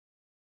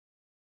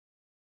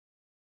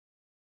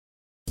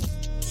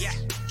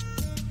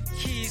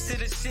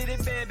city,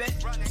 baby.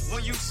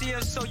 When you see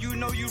us, so you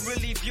know you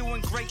really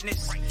viewing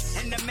greatness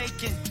in the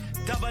making.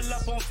 Double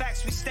up on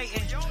facts we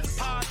stating.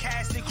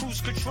 Podcasting,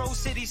 cruise control,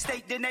 city,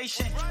 state, the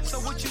nation. So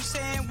what you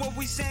saying, what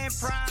we saying,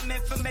 prime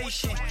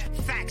information.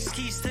 Facts,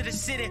 keys to the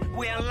city,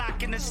 we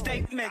unlocking the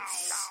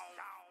statements.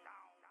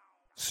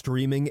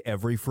 Streaming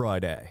every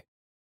Friday.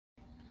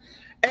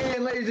 Hey,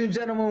 ladies and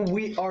gentlemen,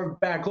 we are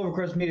back.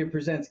 Clovercrest Media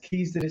presents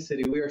Keys to the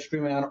City. We are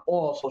streaming on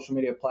all social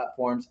media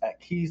platforms at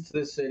Keys to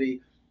the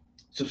City.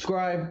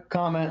 Subscribe,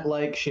 comment,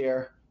 like,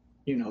 share.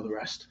 You know the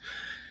rest.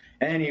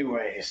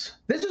 Anyways,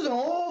 this is an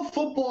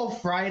all-football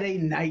Friday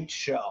night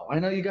show. I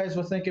know you guys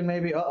were thinking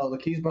maybe, the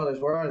Keys brothers,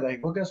 where are they?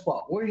 Well, guess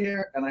what? We're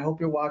here, and I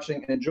hope you're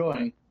watching and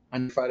enjoying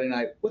on Friday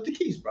night with the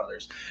Keys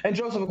brothers. And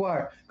Joseph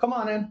Aguirre, come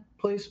on in,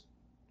 please.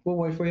 We'll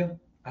wait for you.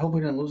 I hope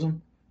we didn't lose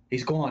him.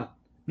 He's gone.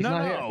 He's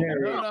not here.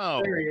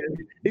 There he is.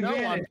 You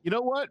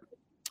know what?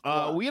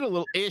 We had a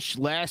little ish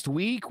last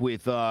week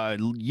with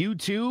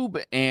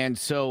YouTube, and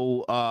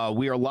so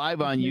we are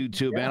live on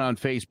YouTube and on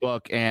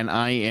Facebook, and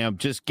I am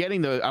just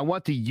getting I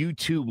want the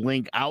YouTube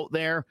link out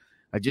there.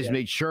 I just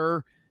made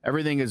sure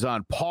everything is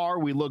on par.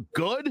 We look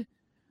good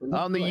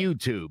on the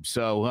YouTube.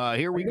 So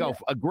here we go.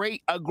 A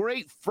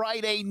great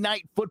Friday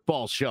night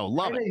football show.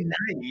 Love it.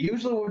 Night.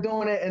 Usually we're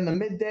doing it in the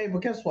midday,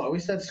 but guess what? We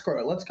said screw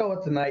it. Let's go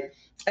with tonight.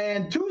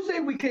 And Tuesday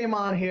we came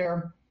on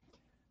here.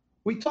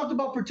 We talked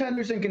about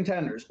pretenders and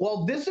contenders.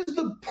 Well, this is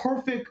the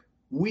perfect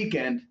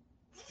weekend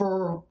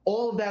for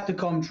all of that to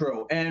come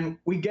true. And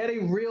we get a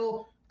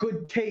real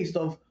good taste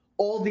of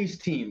all these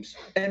teams.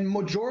 And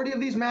majority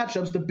of these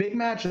matchups, the big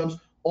matchups,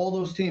 all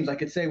those teams, I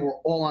could say, were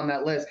all on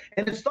that list.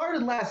 And it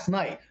started last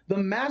night, the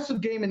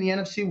massive game in the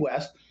NFC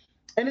West.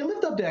 And it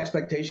lived up to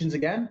expectations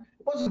again.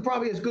 It wasn't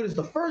probably as good as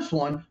the first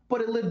one,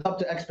 but it lived up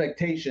to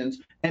expectations.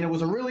 And it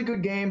was a really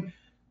good game.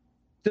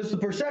 Does the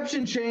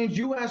perception change?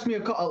 You asked me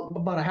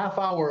about a half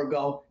hour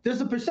ago. Does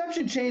the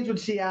perception change with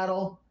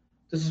Seattle?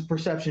 Does the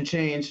perception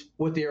change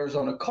with the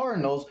Arizona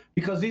Cardinals?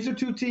 Because these are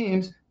two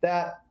teams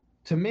that,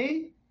 to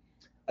me,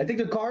 I think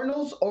the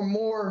Cardinals are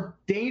more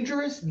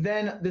dangerous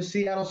than the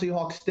Seattle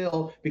Seahawks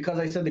still, because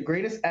I said the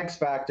greatest X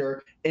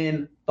factor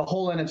in the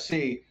whole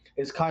NFC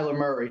is Kyler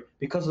Murray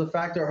because of the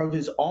factor of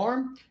his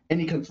arm, and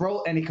he can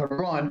throw and he can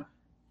run,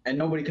 and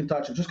nobody can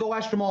touch him. Just go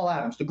ask Jamal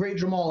Adams, the great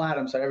Jamal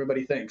Adams that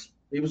everybody thinks.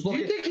 He was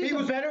looking. Do you think he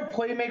was a better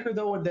playmaker,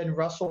 though, than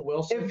Russell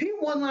Wilson? If he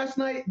won last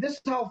night, this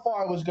is how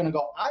far I was going to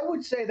go. I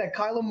would say that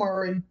Kyler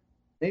Murray,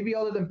 maybe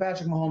other than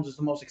Patrick Mahomes, is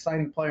the most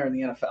exciting player in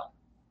the NFL.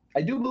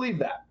 I do believe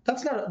that.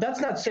 That's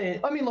not saying.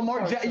 I mean,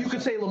 Lamar. You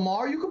could say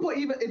Lamar. You could put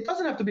even. It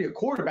doesn't have to be a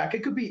quarterback.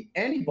 It could be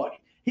anybody.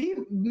 He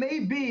may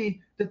be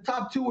the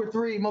top 2 or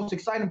 3 most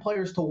exciting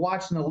players to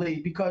watch in the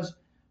league because,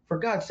 for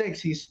God's sakes,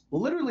 he's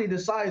literally the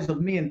size of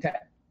me and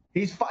Ted.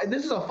 This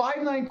is a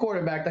 5'9"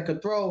 quarterback that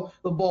could throw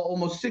the ball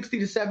almost 60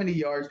 to 70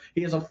 yards.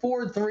 He has a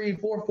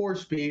 4.3, 4.4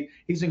 speed.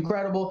 He's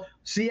incredible.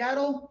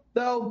 Seattle,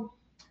 though,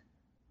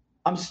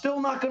 I'm still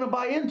not going to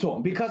buy into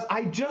him because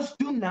I just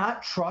do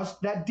not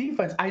trust that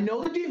defense. I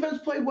know the defense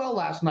played well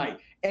last night,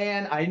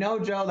 and I know,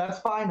 Joe, that's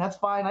fine.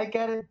 I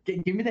get it.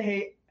 Give me the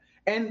hate.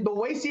 And the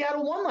way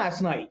Seattle won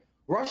last night,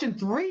 rushing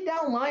 3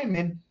 down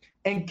linemen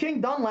and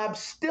King Dunlap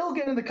still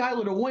getting the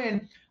Kyler to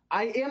win,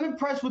 I am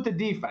impressed with the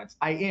defense.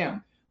 I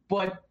am.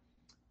 But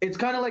it's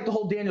kind of like the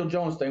whole Daniel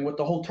Jones thing with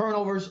the whole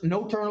turnovers,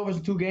 no turnovers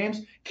in 2 games.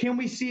 Can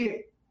we see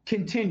it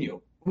continue?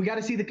 We got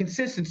to see the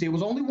consistency. It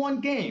was only 1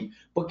 game,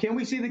 but can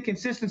we see the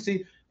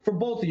consistency for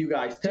both of you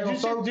guys? I'll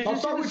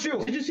start with you.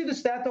 Did you see the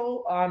stat,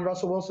 though, on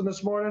Russell Wilson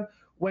this morning?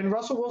 When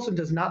Russell Wilson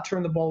does not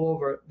turn the ball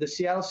over, the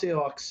Seattle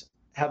Seahawks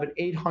have an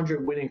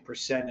 800 winning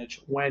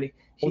percentage when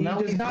he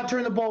does not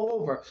turn the ball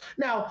over.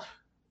 Now,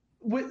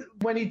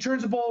 when he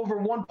turns the ball over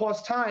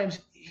 1+ times,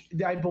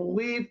 I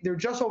believe they're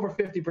just over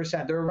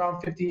 50%. They're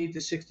around 58 to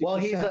 60%. Well,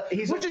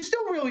 which is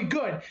still really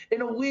good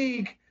in a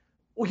league,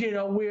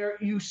 where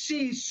you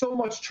see so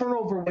much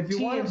turnover. If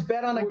you want to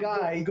bet on a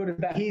guy,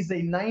 he's a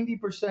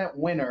 90%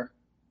 winner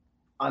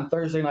on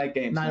Thursday night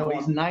games.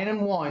 He's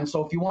 9-1.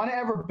 So if you want to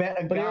ever bet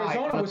a guy,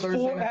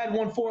 Arizona had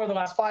won 4 of the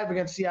last 5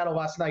 against Seattle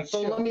last night.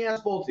 So let me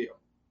ask both of you: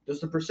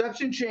 does the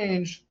perception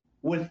change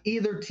with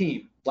either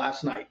team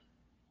last night?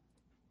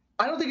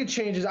 I don't think it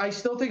changes. I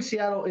still think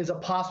Seattle is a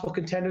possible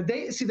contender.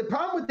 The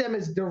problem with them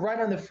is they're right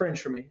on the fringe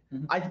for me.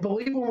 Mm-hmm. I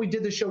believe when we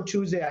did the show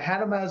Tuesday, I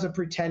had them as a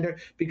pretender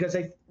because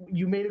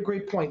you made a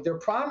great point. Their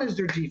problem is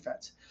their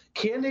defense.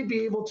 Can they be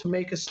able to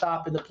make a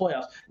stop in the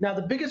playoffs? Now,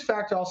 the biggest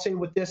factor I'll say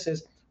with this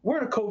is we're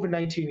in a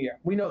COVID-19 year.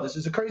 We know this.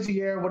 It's a crazy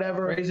year,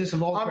 whatever. Crazy.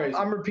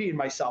 I'm repeating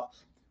myself.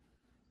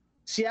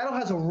 Seattle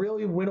has a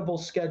really winnable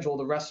schedule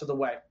the rest of the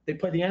way. They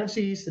play the NFC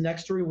East the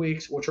next 3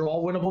 weeks, which are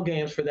all winnable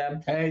games for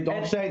them. Hey,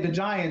 don't say the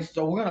Giants.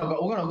 So we're gonna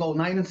go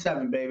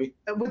 9-7, baby.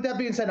 And with that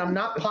being said, I'm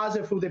not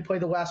positive who they play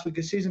the last week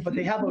of the season, but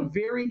they have a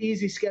very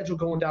easy schedule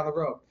going down the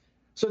road.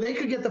 So they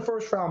could get the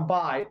first round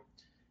bye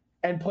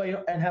and play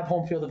and have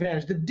home field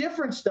advantage. The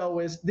difference, though,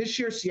 is this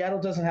year Seattle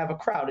doesn't have a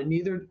crowd, and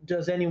neither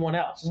does anyone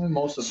else.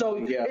 Most of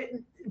them. So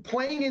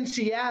playing in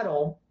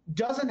Seattle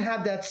doesn't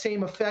have that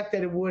same effect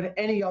that it would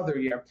any other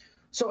year.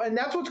 So, and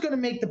that's what's going to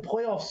make the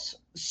playoffs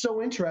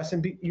so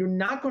interesting. You're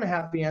not going to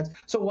have fans.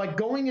 So, like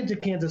going into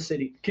Kansas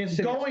City has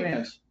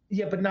fans.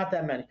 Yeah, but not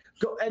that many.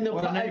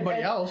 More than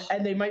anybody else.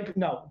 And they might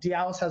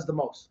Dallas has the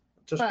most.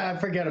 I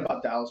forget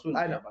about Dallas.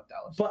 I know about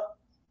Dallas. But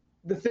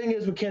the thing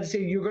is with Kansas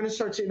City, you're going to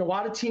start seeing a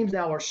lot of teams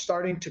now are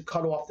starting to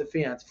cut off the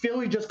fans.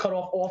 Philly just cut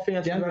off all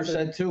fans. Denver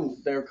said too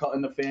they're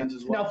cutting the fans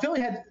as well. Now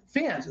Philly had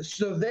fans,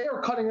 so they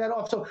are cutting that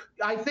off. So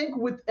I think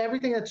with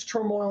everything that's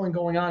turmoil and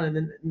going on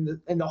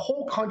in the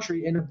whole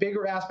country, in a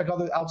bigger aspect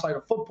other outside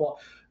of football,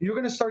 you're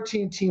going to start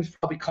seeing teams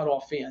probably cut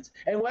off fans,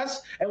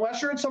 unless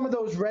you're in some of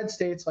those red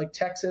states like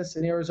Texas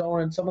and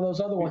Arizona and some of those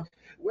other ones.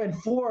 In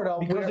Florida,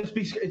 because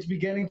it's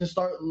beginning to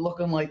start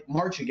looking like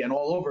March again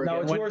all over again.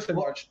 No, it's worse than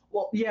March.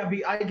 Well, yeah,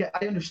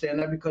 I understand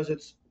that because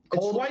it's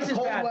cold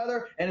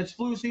weather and it's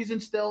flu season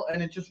still,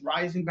 and it's just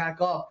rising back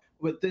up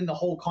within the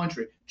whole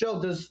country.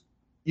 Joe, does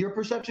your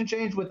perception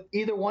change with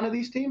either one of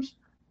these teams?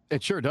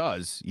 It sure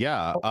does.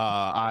 Yeah.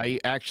 I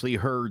actually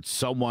heard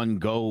someone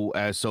go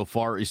as so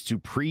far as to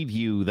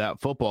preview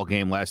that football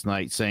game last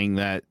night, saying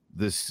that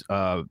this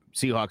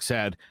Seahawks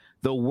had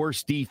the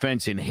worst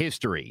defense in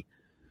history,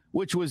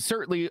 which was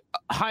certainly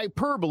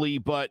hyperbole,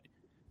 but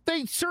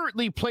they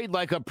certainly played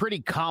like a pretty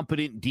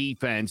competent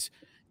defense.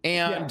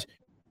 And,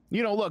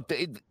 look,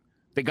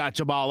 they got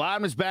Jamal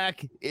Adams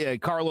back.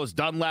 Carlos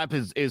Dunlap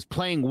is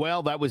playing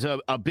well. That was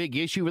a big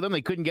issue with them.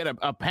 They couldn't get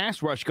a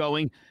pass rush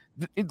going.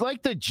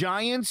 Like the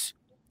Giants,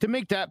 to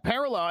make that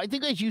parallel, I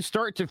think as you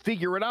start to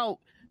figure it out,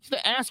 just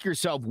to ask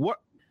yourself, what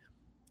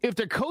if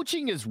the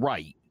coaching is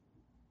right,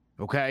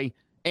 okay?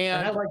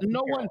 And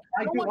no one's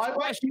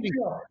questioning.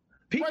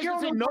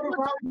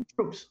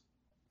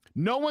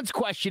 No one's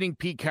questioning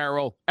Pete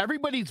Carroll.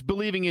 Everybody's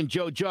believing in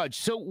Joe Judge.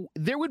 So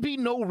there would be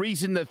no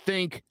reason to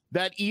think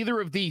that either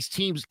of these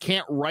teams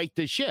can't right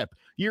the ship.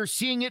 You're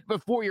seeing it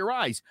before your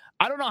eyes.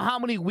 I don't know how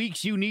many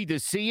weeks you need to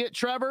see it,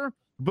 Trevor,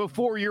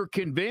 before you're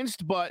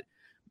convinced. But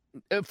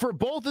for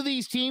both of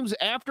these teams,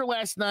 after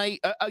last night,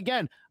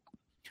 again,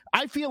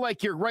 I feel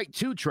like you're right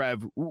too,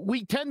 Trev.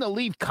 We tend to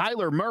leave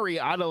Kyler Murray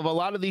out of a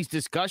lot of these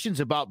discussions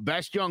about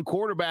best young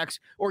quarterbacks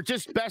or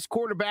just best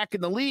quarterback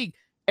in the league,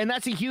 and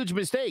that's a huge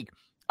mistake.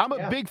 I'm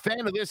a big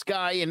fan of this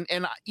guy,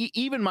 and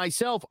even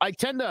myself, I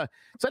tend to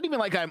 – it's not even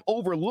like I'm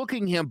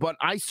overlooking him, but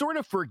I sort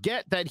of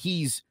forget that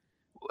he's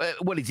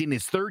he's in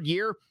his third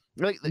year?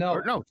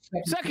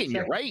 Second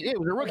year, right? It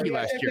was a rookie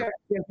last year.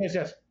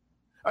 Yes.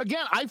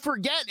 Again, I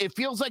forget. It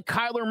feels like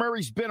Kyler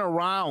Murray's been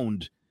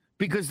around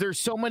because there's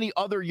so many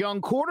other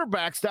young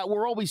quarterbacks that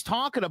we're always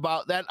talking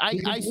about that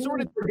I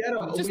sort of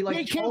just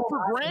take him for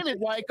granted.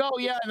 Like, oh,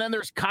 yeah, and then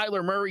there's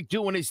Kyler Murray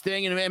doing his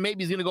thing, and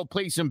maybe he's going to go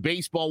play some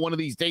baseball one of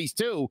these days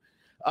too.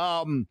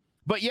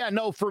 But, yeah,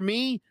 no, for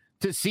me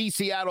to see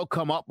Seattle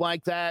come up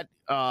like that,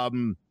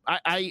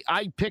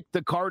 I picked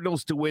the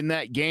Cardinals to win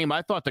that game.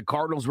 I thought the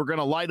Cardinals were going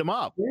to light them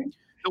up.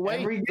 The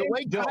way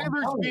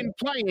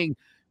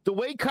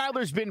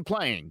Kyler's been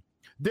playing,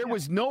 there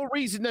was no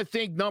reason to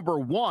think, number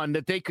one,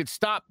 that they could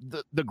stop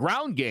the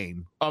ground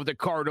game of the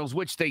Cardinals,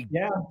 which they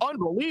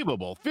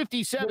unbelievable,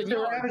 57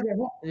 yards.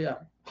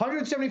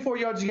 174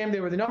 yards a game. They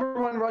were the number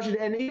one rushing,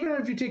 and even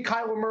if you take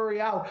Kyler Murray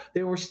out,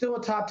 they were still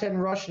a top 10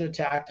 rushing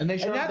attack. And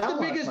that's the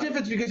biggest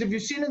difference, because if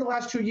you've seen in the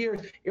last 2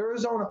 years,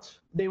 Arizona,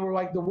 they were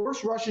like the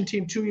worst rushing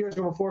team 2 years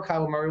ago before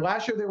Kyler Murray.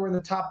 Last year, they were in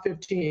the top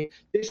 15.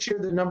 This year,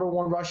 the number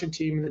one rushing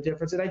team in the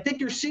difference. And I think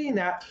you're seeing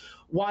that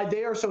why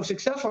they are so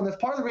successful. And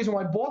that's part of the reason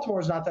why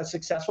Baltimore is not that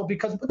successful,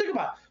 because think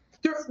about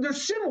it. They're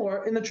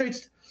similar in the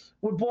traits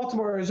with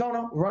Baltimore,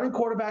 Arizona, running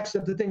quarterbacks.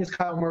 The thing is,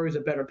 Kyle Murray is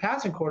a better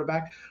passing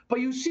quarterback. But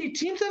you see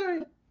teams that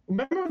are –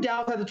 remember when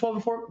Dallas had the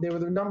 12-4? They were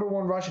the number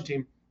one rushing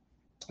team.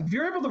 If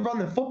you're able to run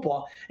the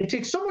football, it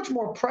takes so much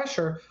more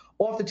pressure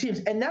off the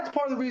teams. And that's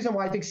part of the reason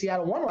why I think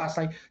Seattle won last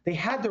night. They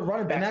had their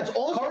running back. And that's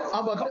also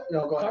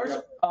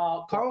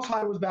Carlos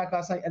Hyde was back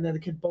last night, and then the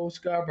kid Bo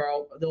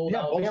Scarborough.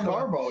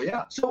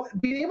 So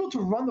being able to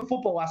run the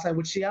football last night,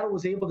 which Seattle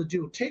was able to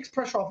do, takes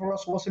pressure off of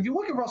Russell Wilson. If you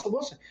look at Russell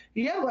Wilson,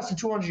 he had less than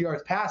 200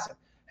 yards passing,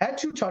 had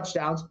 2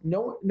 touchdowns,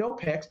 no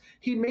picks.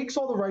 He makes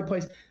all the right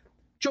plays.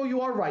 Joe,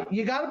 you are right.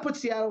 You got to put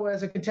Seattle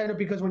as a contender,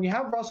 because when you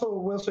have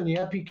Russell Wilson, you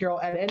have Pete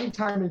Carroll, at any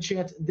time and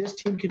chance this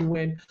team can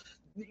win.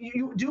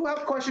 You do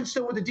have questions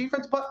still with the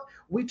defense, but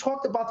we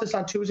talked about this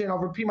on Tuesday, and I'll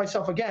repeat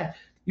myself again.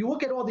 You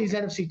look at all these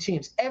NFC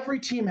teams. Every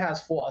team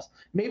has flaws.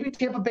 Maybe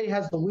Tampa Bay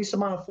has the least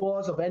amount of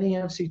flaws of any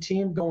NFC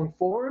team going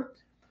forward,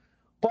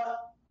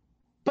 but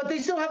they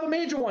still have a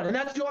major one, and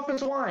that's the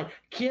offensive line.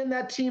 Can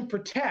that team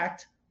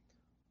protect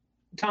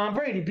Tom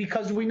Brady?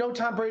 Because we know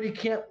Tom Brady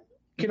can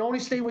only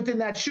stay within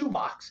that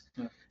shoebox.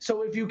 Yeah.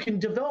 So if you can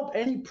develop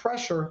any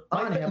pressure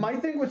on him, my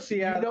thing with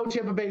Seattle,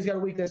 Tampa Bay's got a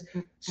weakness.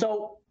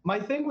 So my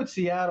thing with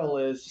Seattle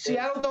is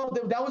Seattle.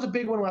 That was a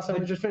big one last night.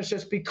 Let me just finish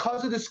this.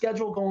 Because of the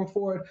schedule going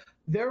forward,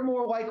 they're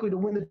more likely to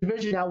win the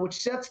division now, which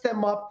sets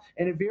them up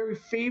in a very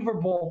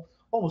favorable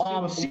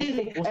We'll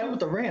see with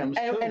the Rams.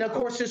 And of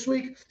course, this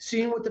week,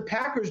 seeing what the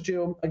Packers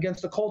do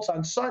against the Colts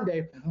on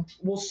Sunday,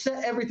 will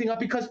set everything up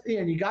because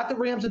you got the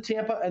Rams in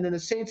Tampa and then the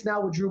Saints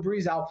now with Drew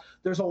Brees out.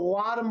 There's a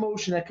lot of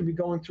motion that could be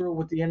going through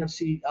with the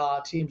NFC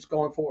teams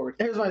going forward.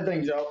 Here's my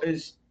thing, Joe,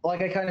 is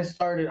like I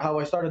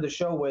started the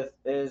show with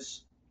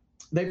is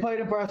they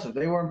played impressive.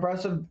 They were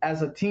impressive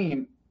as a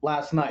team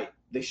last night.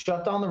 They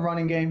shut down the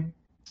running game.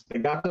 They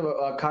got to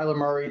Kyler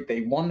Murray.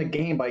 They won the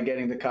game by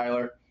getting to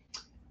Kyler.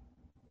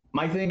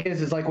 My thing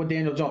is like with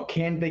Daniel Jones,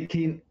 can they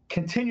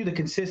continue the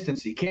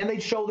consistency? Can they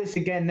show this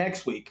again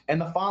next week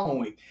and the following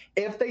week?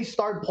 If they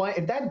start playing,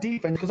 if that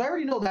defense, because I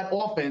already know that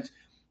offense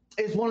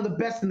is one of the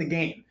best in the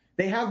game.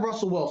 They have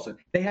Russell Wilson.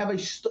 They have a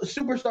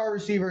superstar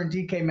receiver in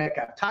DK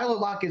Metcalf. Tyler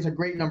Lockett is a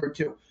great number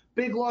 2.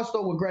 Big loss,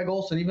 though, with Greg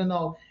Olsen, even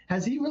though,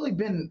 has he really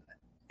been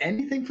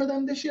anything for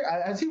them this year?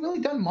 Has he really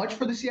done much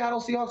for the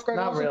Seattle Seahawks, Greg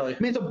Olsen? Not really. I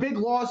mean, it's a big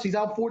loss. He's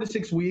out 4 to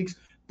 6 weeks.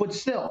 But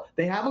still,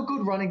 they have a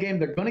good running game.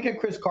 They're going to get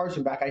Chris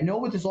Carson back. I know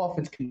what this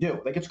offense can do.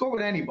 They can score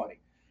with anybody.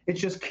 It's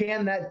just,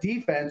 can that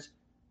defense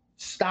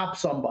stop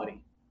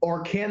somebody?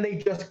 Or can they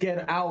just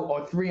get out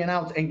or 3 and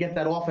outs and get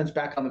that offense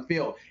back on the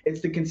field?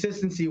 It's the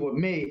consistency with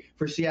me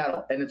for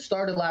Seattle. And it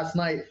started last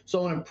night.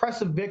 So an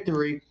impressive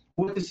victory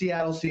with the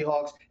Seattle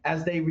Seahawks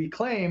as they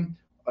reclaim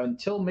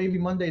until maybe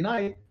Monday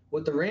night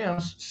with the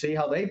Rams, see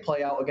how they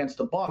play out against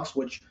the Bucs,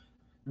 which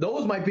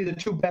those might be the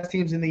 2 best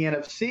teams in the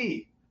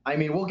NFC. I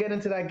mean, we'll get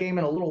into that game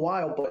in a little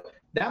while, but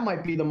that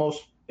might be the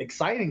most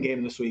exciting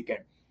game this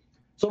weekend.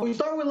 So we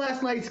start with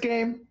last night's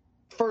game.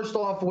 First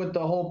off, with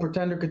the whole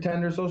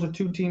pretender-contenders, those are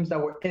 2 teams that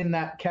were in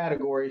that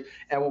category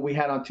and what we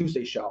had on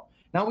Tuesday's show.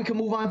 Now we can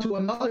move on to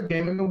another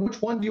game. I mean,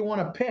 which one do you want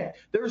to pick?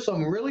 There are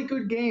some really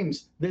good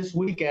games this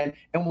weekend,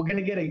 and we're going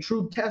to get a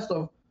true test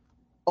of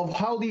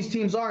how these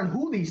teams are and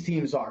who these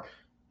teams are.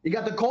 You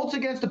got the Colts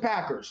against the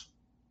Packers.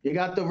 You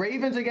got the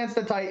Ravens against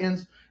the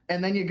Titans,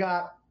 and then you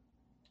got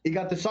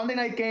the Sunday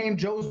night game.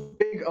 Joe's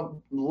big,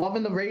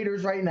 loving the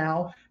Raiders right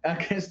now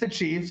against the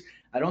Chiefs.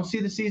 I don't see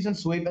the season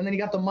sweep. And then you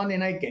got the Monday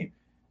night game.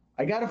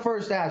 I got to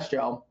first ask,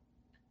 Joe.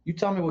 You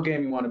tell me what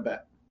game you want to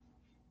bet.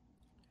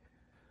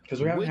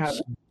 Because we haven't had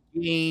it.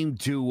 Game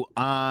do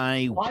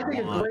I want? I think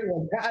it's a great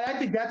one. I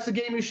think that's the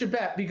game you should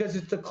bet because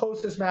it's the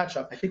closest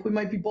matchup. I think we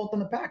might be both on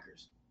the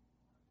Packers.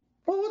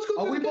 Well, let's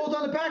go. Are we both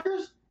on the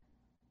Packers?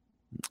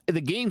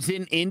 The game's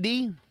in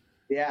Indy?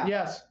 Yeah.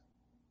 Yes.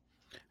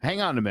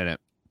 Hang on a minute.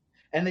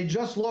 And they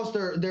just lost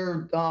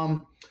their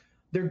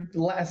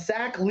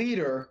sack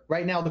leader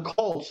right now. The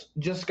Colts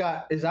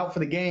is out for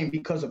the game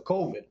because of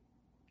COVID.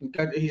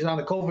 He's on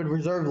the COVID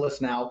reserve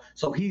list now,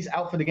 so he's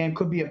out for the game.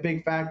 Could be a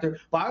big factor.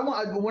 But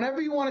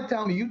whenever you want to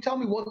tell me, you tell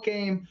me what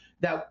game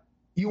that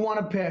you want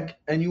to pick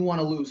and you want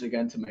to lose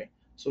again to me.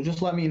 So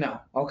just let me know,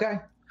 okay?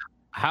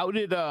 How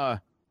did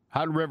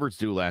Rivers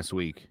do last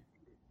week?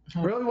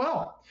 Really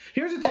well.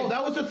 Here's the thing. Oh,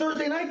 that was the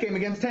Thursday night game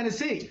against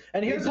Tennessee,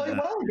 and he played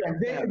well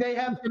again. They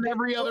have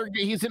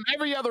He's an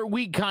every other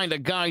week kind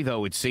of guy,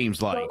 though. It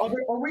seems like. So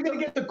are we going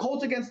to get the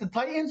Colts against the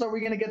Titans? Or are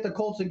we going to get the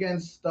Colts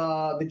against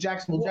the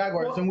Jacksonville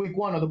Jaguars in Week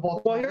 1 or the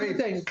Baltimore Well, here's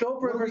the thing.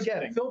 Philip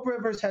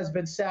Rivers has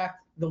been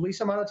sacked the least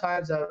amount of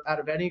times out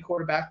of any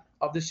quarterback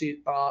of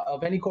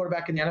any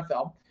quarterback in the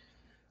NFL.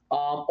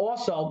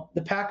 Also,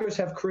 the Packers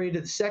have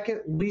created the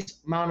second least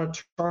amount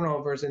of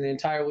turnovers in the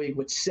entire league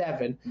with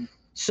 7.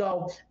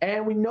 So,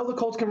 and we know the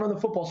Colts can run the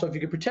football. So if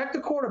you can protect the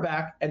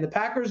quarterback, and the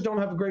Packers don't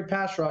have a great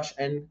pass rush,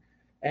 and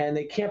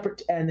they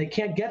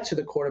can't get to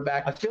the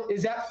quarterback,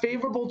 is that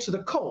favorable to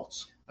the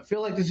Colts? I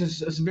feel like this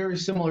is very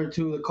similar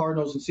to the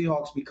Cardinals and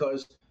Seahawks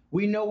because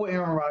we know what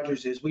Aaron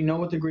Rodgers is. We know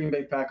what the Green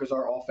Bay Packers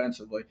are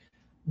offensively.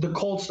 The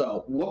Colts,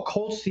 though, what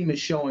Colts team is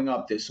showing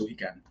up this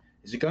weekend?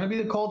 Is it going to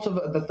be the Colts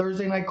of the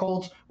Thursday night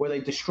Colts where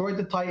they destroyed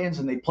the Titans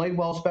and they played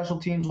well special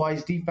teams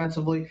wise,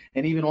 defensively,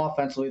 and even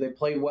offensively they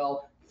played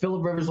well?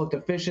 Philip Rivers looked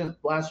efficient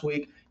last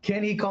week.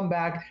 Can he come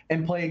back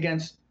and play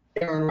against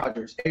Aaron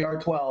Rodgers,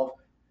 AR-12?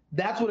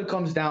 That's what it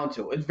comes down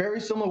to. It's very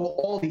similar with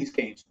all these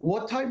games.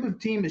 What type of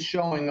team is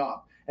showing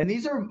up? And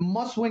these are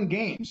must-win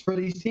games for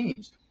these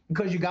teams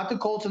because you got the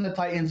Colts and the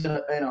Titans in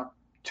a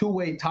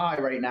 2-way tie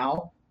right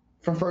now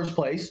for first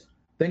place.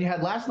 Then you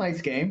had last night's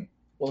game.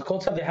 Well, the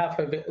Colts have the half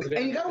of it.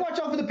 And you got to watch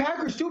out for the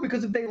Packers, too,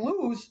 because if they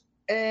lose,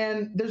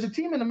 and there's a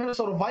team in the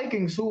Minnesota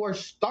Vikings who are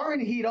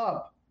starting to heat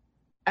up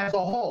as a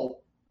whole,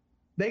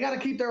 they got to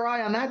keep their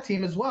eye on that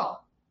team as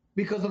well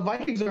because the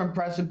Vikings are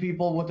impressing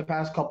people with the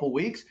past couple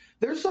weeks.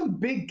 There's some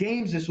big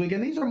games this week,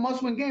 and these are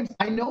must-win games.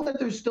 I know that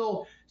there's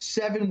still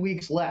 7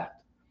 weeks left,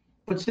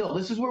 but still,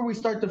 this is where we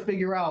start to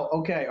figure out,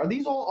 okay, are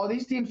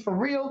these teams for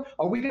real?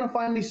 Are we going to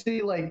finally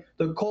see, like,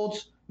 the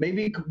Colts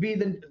maybe be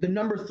the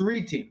number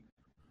 3 team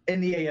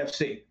in the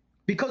AFC?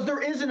 Because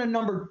there isn't a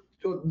number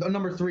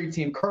 3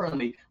 team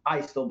currently.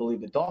 I still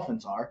believe the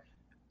Dolphins are.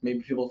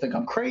 Maybe people think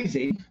I'm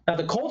crazy. Now,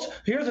 the Colts,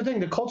 here's the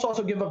thing. The Colts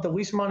also give up the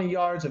least amount of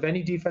yards of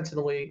any defense in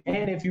the league.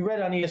 And if you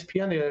read on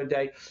ESPN the other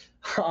day,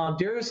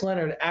 Darius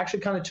Leonard actually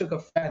kind of took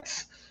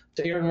offense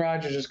to Aaron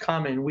Rodgers'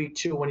 comment in week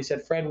 2 when he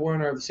said Fred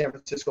Warner of the San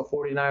Francisco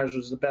 49ers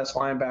was the best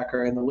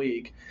linebacker in the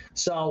league.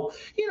 So,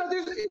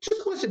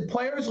 listen,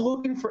 players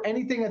looking for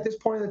anything at this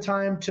point in the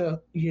time to,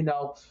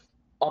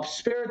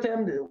 upspirit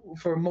them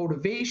for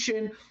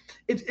motivation.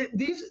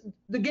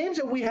 The games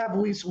that we have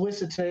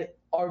listed today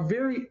are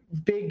very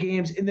big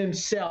games in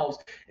themselves,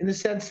 in the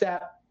sense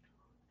that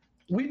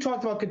we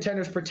talked about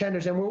contenders,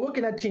 pretenders, and we're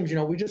looking at teams.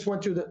 We just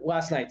went through the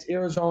last night's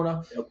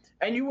Arizona,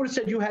 and you would have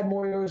said you had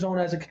more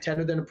Arizona as a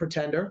contender than a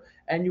pretender,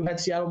 and you had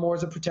Seattle more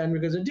as a pretender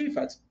because of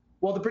defense.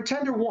 Well, the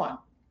pretender won.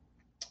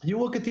 You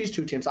look at these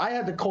two teams. I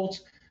had the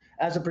Colts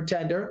as a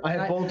pretender. I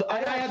had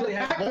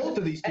both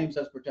of these teams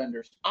as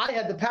pretenders. I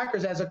had the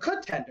Packers as a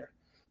contender.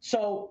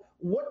 So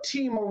what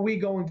team are we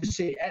going to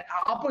see? And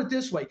I'll put it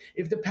this way.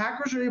 If the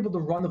Packers are able to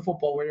run the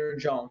football with Aaron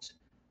Jones,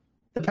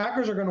 the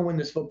Packers are going to win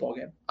this football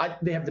game.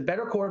 They have the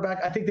better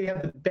quarterback. I think they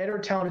have the better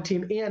talented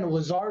team. And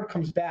Lazard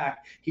comes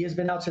back. He has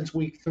been out since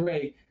week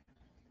 3.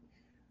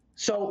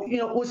 So,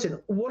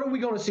 listen, what are we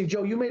going to see?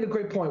 Joe, you made a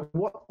great point.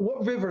 What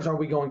Rivers are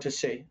we going to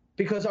see?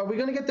 Because are we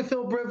going to get the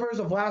Philip Rivers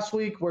of last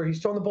week where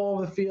he's throwing the ball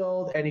over the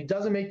field and he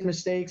doesn't make the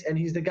mistakes and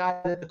he's the guy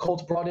that the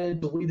Colts brought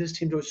in to lead this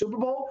team to a Super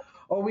Bowl?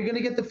 Or are we going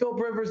to get the Philip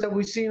Rivers that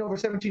we've seen over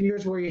 17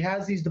 years where he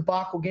has these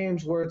debacle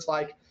games where it's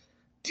like,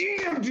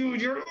 damn,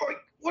 dude,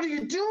 what are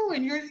you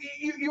doing?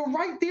 You're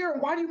right there.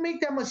 Why do you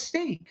make that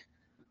mistake?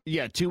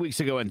 Yeah, 2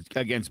 weeks ago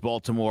against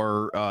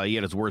Baltimore, he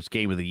had his worst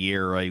game of the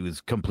year. He was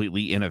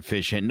completely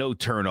inefficient, no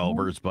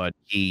turnovers, but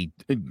he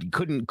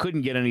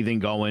couldn't get anything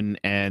going,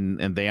 and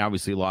they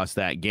obviously lost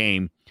that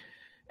game.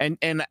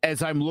 And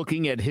as I'm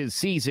looking at his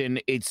season,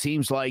 it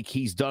seems like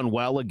he's done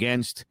well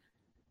against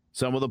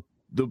some of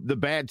the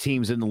bad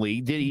teams in the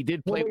league. He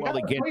did play well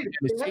against.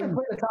 They haven't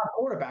played a top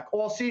quarterback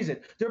all season.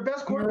 Their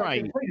best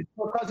quarterback they played is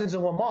Cousins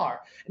and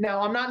Lamar.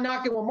 Now, I'm not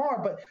knocking Lamar,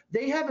 but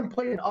they haven't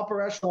played an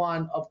upper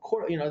echelon of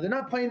they're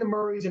not playing the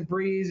Murrays and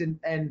Breeze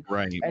and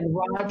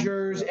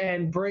Rodgers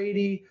and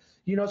Brady.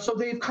 So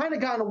they've kind of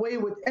gotten away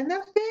with, and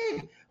that's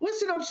big.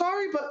 Listen, I'm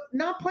sorry, but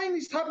not playing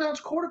these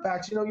top-notch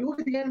quarterbacks. You look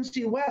at the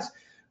NFC West.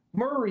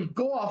 Murray,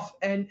 Goff,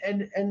 and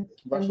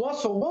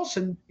Russell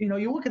Wilson.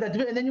 You look at that,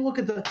 and then you look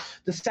at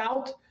the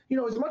South.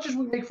 As much as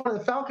we make fun of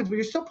the Falcons, but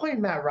you're still playing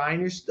Matt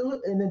Ryan.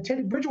 And then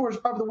Teddy Bridgewater is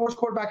probably the worst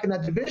quarterback in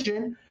that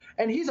division,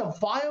 and he's a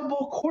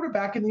viable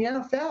quarterback in the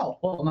NFL.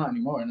 Well, not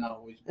anymore.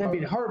 No,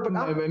 he's hurt,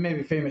 but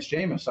maybe famous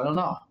Jameis. I don't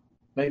know.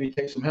 Maybe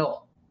Taysom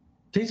Hill.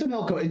 Taysom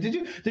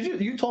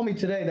Hill. You told me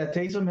today that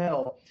Taysom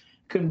Hill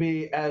can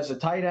be as a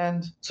tight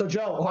end. So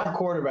Joe, or a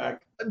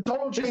quarterback.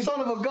 Total change. Son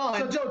of a gun.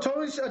 So Joe,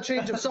 totally a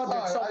change of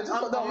subject.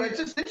 It's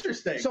just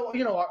interesting. So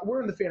we're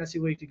in the fantasy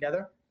league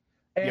together,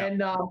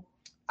 and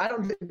I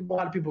don't think a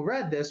lot of people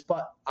read this,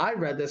 but I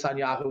read this on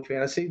Yahoo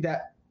Fantasy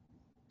that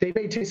they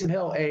made Taysom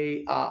Hill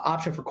a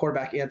option for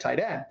quarterback and tight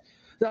end.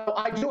 Now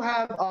I do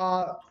have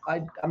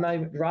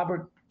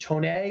Robert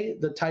Toney,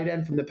 the tight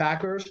end from the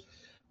Packers,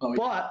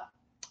 but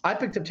I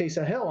picked up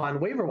Taysom Hill on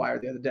waiver wire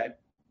the other day.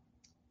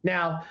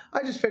 Now,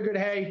 I just figured,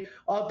 hey,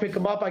 I'll pick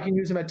him up. I can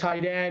use him at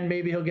tight end.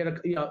 Maybe he'll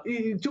get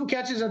 2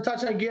 catches and a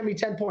touchdown, give me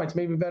 10 points,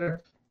 maybe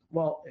better.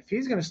 Well, if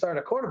he's going to start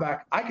a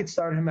quarterback, I could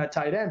start him at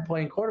tight end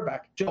playing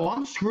quarterback. Joe,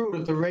 I'm screwed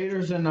if the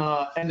Raiders and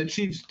the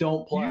Chiefs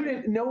don't play. You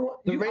didn't know.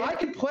 I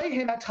could play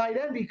him at tight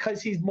end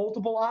because he's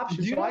multiple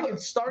options. So I can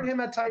start him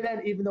at tight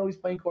end even though he's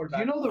playing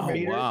quarterback. Do you know the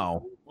Raiders?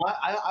 Wow.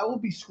 I will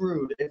be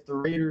screwed if the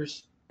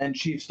Raiders and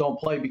Chiefs don't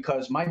play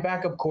because my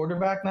backup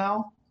quarterback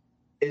now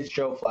is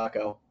Joe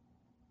Flacco.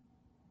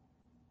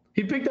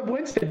 He picked up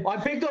Winston. I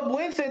picked up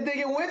Winston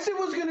thinking Winston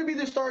was going to be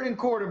the starting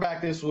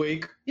quarterback this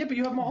week. Yeah, but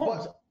you have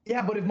Mahomes.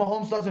 But if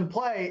Mahomes doesn't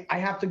play, I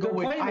have to go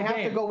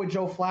with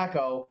Joe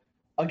Flacco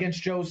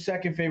against Joe's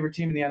second favorite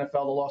team in the NFL,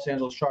 the Los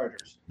Angeles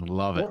Chargers.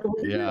 Love it.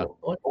 Yeah.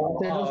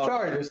 Los Angeles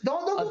Chargers.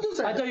 Don't do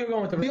that. I thought you were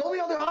going with the only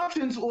other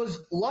options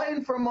was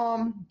Lutton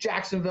from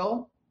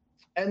Jacksonville,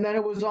 and then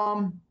it was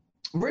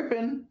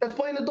Rippon that's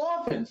playing the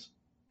Dolphins.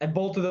 And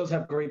both of those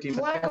have great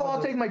defense. Flacco,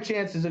 I'll take my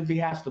chances if he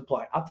has to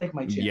play. I'll take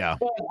my chances. Yeah.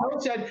 Well, I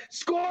said,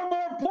 score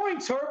more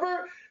points,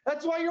 Herbert.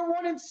 That's why you're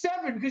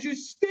 1-7 because you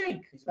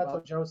stink. That's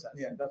what Joe says.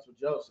 Yeah, that's what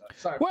Joe says.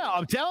 Sorry. Well,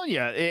 I'm telling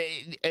you,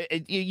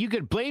 you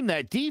could blame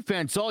that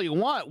defense all you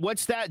want.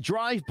 What's that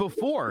drive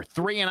before?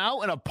 3 and out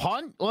and a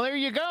punt? Well, there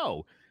you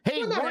go.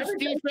 Hey, worst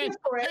defense.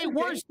 Hey,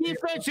 worst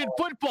defense in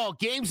football.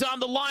 Game's on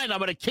the line. I'm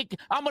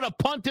gonna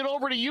punt it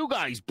over to you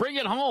guys. Bring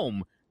it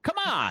home. Come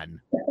on.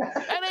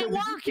 That ain't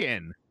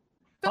working.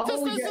 That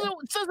doesn't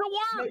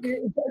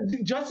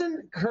work.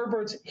 Justin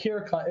Herbert's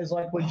haircut is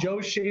like when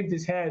Joe shaved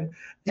his head.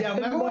 Yeah,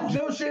 remember when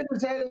Joe shaved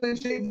his head and then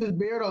shaved his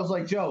beard? I was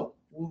like, Joe,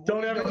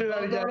 don't ever do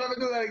that again. Don't ever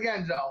do that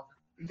again, Joe.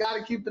 You got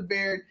to keep the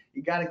beard.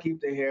 You got to keep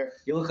the hair.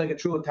 You look like a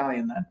true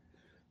Italian then.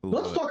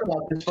 Let's talk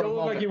about this. Joe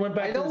looked like you went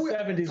back to the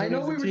 70s. I know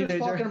we were just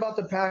talking about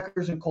the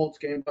Packers and Colts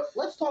game, but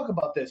let's talk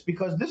about this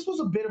because this was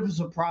a bit of a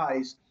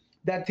surprise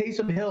that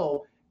Taysom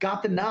Hill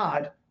got the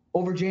nod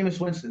over Jameis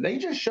Winston. They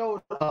just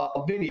showed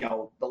a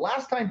video. The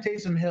last time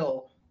Taysom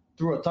Hill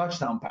threw a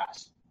touchdown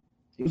pass,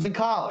 he was in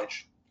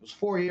college. It was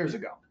 4 years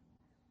ago.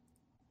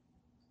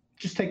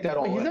 Just take that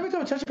all He's away. never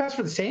thrown a touchdown pass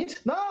for the Saints?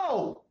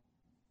 No.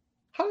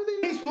 How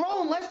did they? He's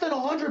thrown less than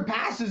 100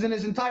 passes in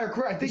his entire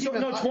career. I think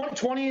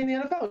 20 in the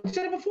NFL. You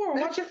said it before.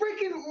 That's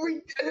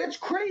that's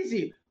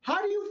crazy.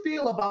 How do you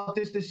feel about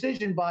this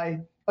decision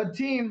by a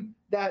team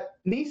that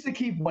needs to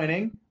keep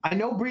winning? I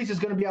know Brees is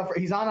going to be out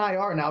he's on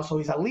IR now, so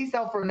he's at least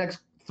out for the next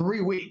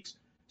 3 weeks.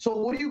 So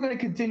what are you going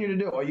to continue to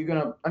do? Are you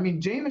going to,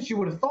 Jameis you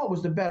would have thought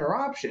was the better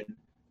option,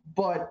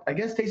 but I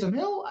guess Taysom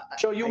Hill.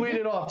 Joe, you lead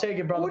it off. Take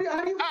it, brother.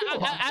 How do you feel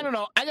I don't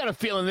know. I got a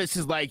feeling this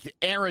is like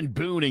Aaron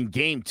Boone in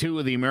Game 2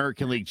 of the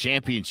American League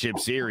Championship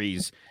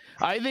Series.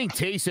 I think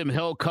Taysom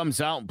Hill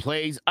comes out and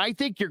plays. I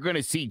think you're going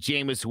to see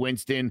Jameis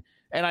Winston,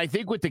 and I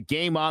think with the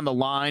game on the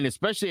line,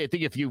 especially I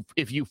think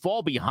if you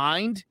fall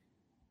behind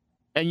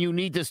and you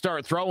need to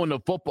start throwing the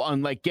football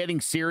and like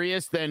getting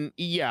serious, then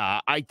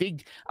yeah, I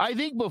think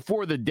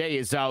before the day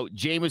is out,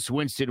 Jameis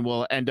Winston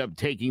will end up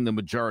taking the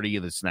majority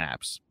of the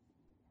snaps.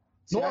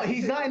 No,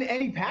 he's not in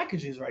any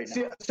packages right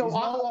now. So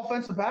all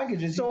offensive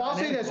packages. So I'll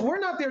say this: we're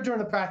not there during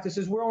the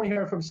practices. We're only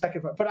hearing from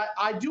second. But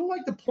I do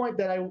like the point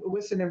that I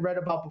listened and read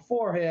about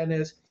beforehand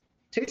is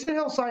Taysom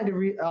Hill signed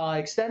a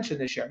extension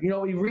this year. He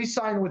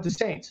re-signed with the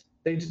Saints.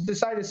 They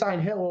decided to sign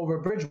Hill over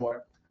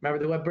Bridgewater.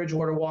 Remember, they let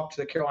Bridgewater walk to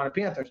the Carolina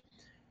Panthers.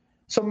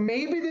 So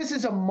maybe this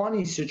is a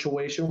money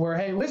situation where,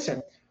 hey,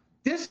 listen,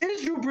 this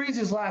is Drew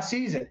Brees' last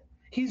season.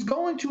 He's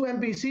going to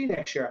NBC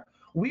next year.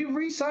 We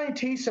re-signed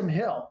Taysom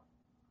Hill.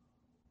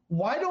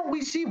 Why don't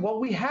we see what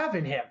we have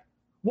in him?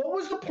 What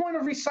was the point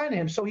of re-signing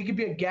him? So he could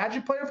be a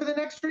gadget player for the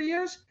next 3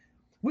 years?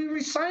 We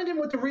re-signed him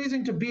with the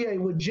reason to be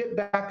a legit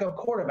backup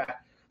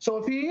quarterback. So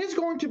if he is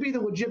going to be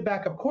the legit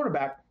backup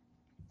quarterback,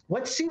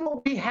 let's see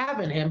what we have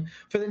in him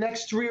for the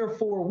next 3 or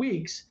 4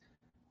 weeks.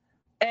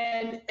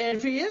 And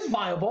if he is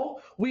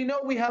viable, we know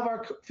we have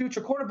our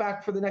future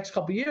quarterback for the next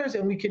couple of years,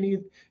 and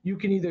you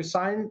can either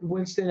sign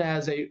Winston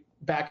as a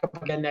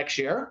backup again next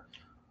year,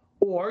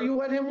 or you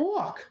let him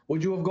walk.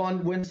 Would you have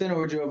gone Winston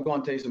or would you have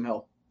gone Taysom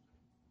Hill?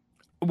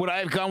 Would I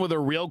have gone with a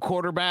real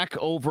quarterback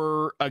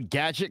over a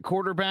gadget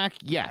quarterback?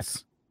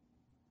 Yes.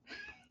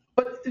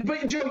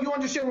 But Joe, you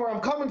understand where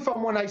I'm coming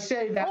from when I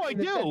say that. Oh, I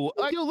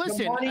do.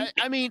 Listen,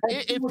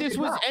 if this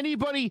was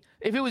anybody,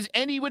 if it was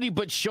anybody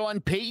but Sean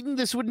Payton,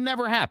 this would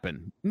never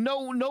happen.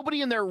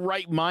 Nobody in their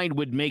right mind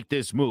would make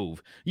this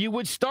move. You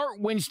would start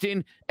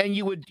Winston and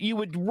you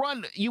would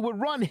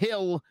run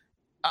Hill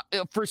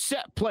for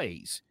set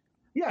plays.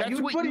 Yeah, that's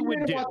you would put him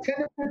in about 10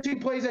 or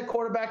 15 plays at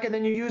quarterback, and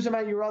then you use him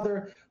at your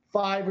other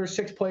 5 or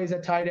 6 plays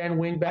at tight end,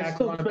 wing back. I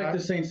still expect the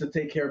Saints to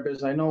take care of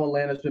business. I know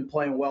Atlanta's been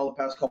playing well the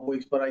past couple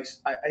weeks, but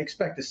I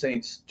expect the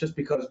Saints just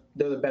because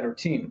they're the better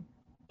team,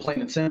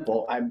 plain and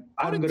simple. I'm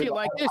going to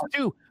like this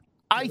too.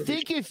 I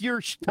think if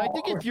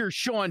you're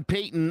Sean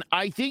Payton,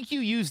 I think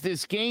you use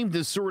this game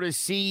to sort of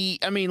see.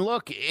 I mean,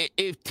 look,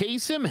 if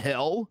Taysom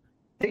Hill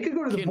he could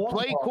go to the ball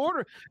play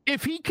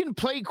if he can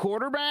play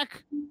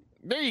quarterback.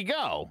 There you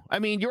go. I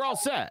mean, you're all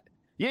set.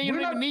 Yeah, you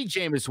don't even need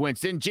Jameis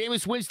Winston.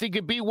 Jameis Winston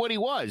could be what he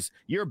was,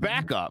 your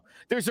backup.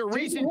 There's a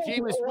reason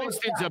Jameis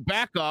Winston's a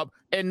backup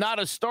and not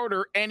a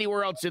starter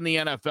anywhere else in the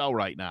NFL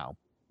right now.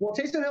 Well,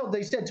 Taysom Hill,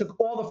 they said, took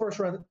all the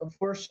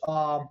first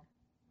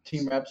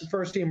team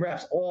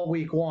reps all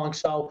week long.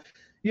 So,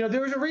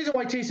 there was a reason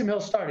why Taysom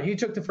Hill started. He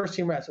took the first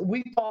team reps.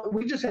 We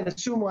just had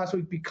assumed last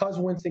week because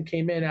Winston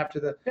came in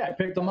after I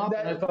picked him up.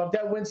 That, and I thought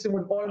that Winston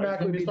would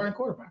automatically be starting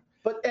quarterback.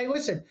 But hey,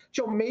 listen,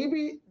 Joe,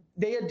 maybe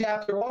they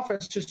adapt their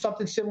offense to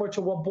something similar to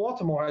what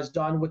Baltimore has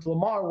done with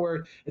Lamar,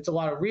 where it's a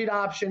lot of read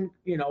option,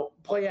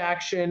 play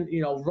action,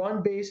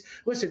 run base.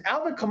 Listen,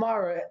 Alvin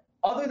Kamara,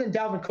 other than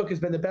Dalvin Cook, has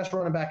been the best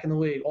running back in the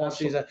league all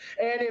season.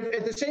 And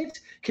if the Saints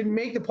can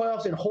make the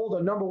playoffs and hold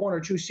a number 1 or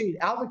 2 seed,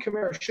 Alvin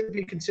Kamara should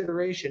be a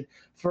consideration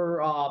for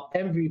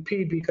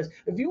MVP, because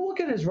if you look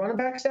at his running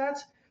back stats,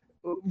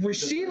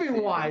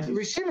 receiving wise,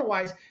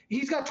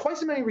 he's got twice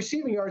as many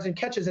receiving yards and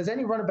catches as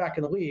any running back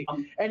in the league,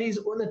 and he's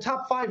in the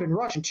top 5 in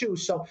rushing too.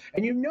 So,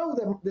 and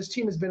that this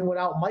team has been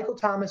without Michael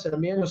Thomas and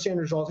Emmanuel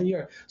Sanders all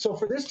year. So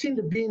for this team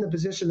to be in the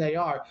position they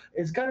are,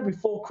 it's got to be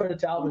full credit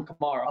to Alvin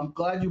Kamara. I'm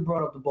glad you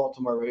brought up the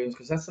Baltimore Ravens,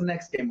 because that's the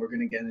next game we're going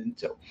to get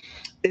into.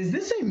 Is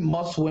this a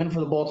must-win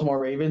for the Baltimore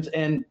Ravens,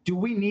 and do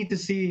we need to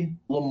see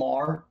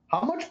Lamar? How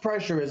much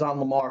pressure is on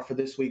Lamar for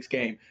this week's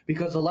game?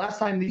 Because the last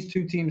time these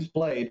two teams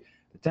played,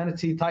 the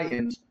Tennessee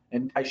Titans,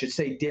 and I should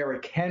say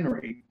Derrick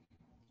Henry,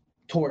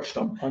 torched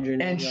them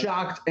and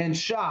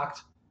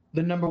shocked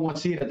the number 1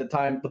 seed at the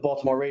time, the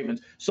Baltimore Ravens.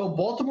 So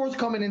Baltimore's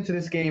coming into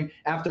this game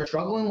after a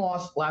struggling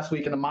loss last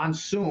week in the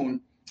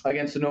monsoon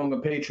against the New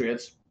England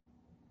Patriots.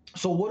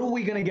 So what are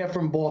we going to get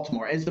from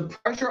Baltimore? Is the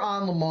pressure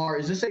on Lamar?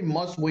 Is this a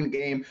must-win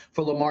game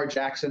for Lamar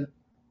Jackson?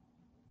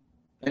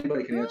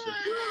 Anybody can answer.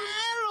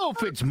 I don't know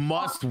if it's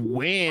must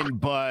win,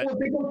 but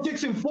they go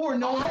 6-4.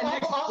 No one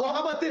next. Well,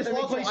 how about this?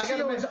 Also,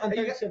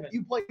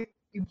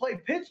 you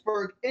play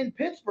Pittsburgh in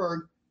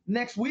Pittsburgh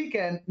next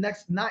weekend,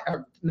 next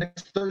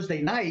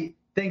Thursday night,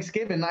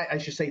 Thanksgiving night. I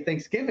should say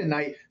Thanksgiving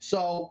night.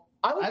 So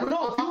I don't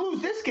know if you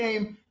lose this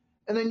game,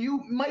 and then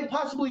you might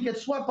possibly get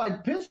swept by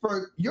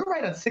Pittsburgh. You're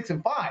right at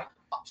 6-5.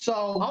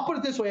 So I'll put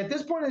it this way: at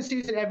this point in the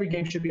season, every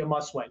game should be a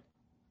must-win.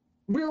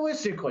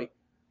 realistically,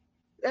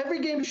 every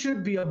game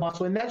should be a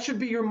must-win. That should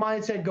be your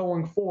mindset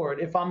going forward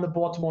if I'm the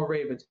Baltimore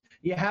Ravens.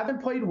 You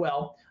haven't played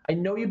well. I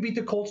know you beat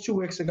the Colts 2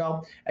 weeks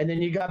ago, and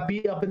then you got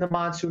beat up in the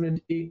monsoon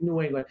in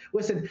New England.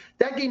 Listen,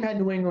 that game had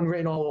New England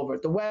written all over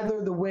it. The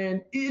weather, the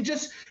wind.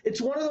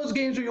 It's one of those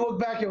games where you look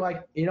back, you're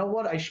like, you know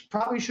what? I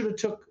probably should have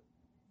took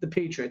the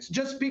Patriots.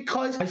 Just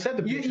because I said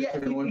the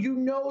Patriots. you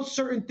know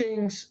certain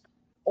things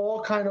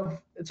all kind of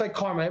 – it's like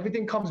karma.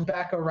 Everything comes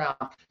back around.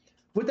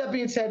 With that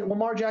being said,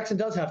 Lamar Jackson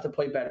does have to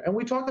play better. And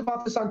we talked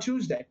about this on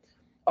Tuesday.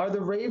 Are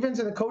the Ravens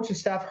and the coaching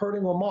staff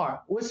hurting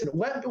Lamar? Listen,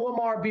 let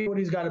Lamar be what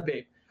he's got to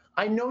be.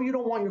 I know you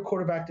don't want your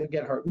quarterback to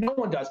get hurt. No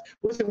one does.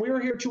 Listen, we were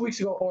here 2 weeks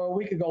ago or a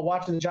week ago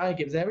watching the Giant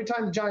games. And every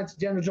time the Giants,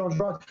 Daniel Jones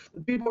runs,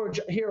 the people are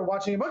here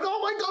watching him like, oh,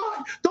 my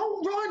God,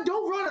 don't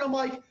run. And I'm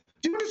like,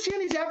 do you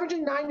understand he's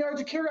averaging 9 yards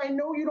a carry? I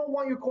know you don't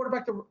want your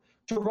quarterback to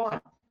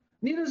run.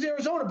 Neither is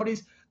Arizona, but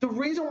the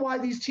reason why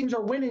these teams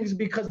are winning is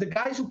because the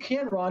guys who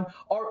can run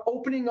are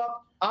opening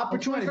up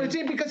opportunities for the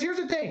team. Because here's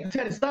the thing: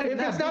 it's not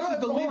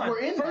the league we're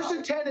in. First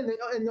and 10,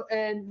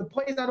 and the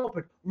play is not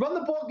open. Run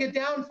the ball, get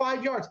down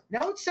 5 yards.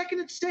 Now it's 2nd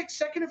and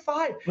 6, 2nd and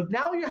 5. But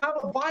now you have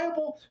a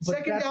viable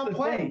second down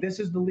play. This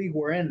is the league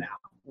we're in now.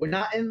 We're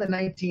not in the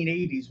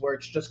 1980s where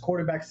it's just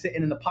quarterbacks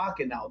sitting in the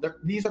pocket now.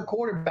 These are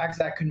quarterbacks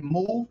that can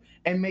move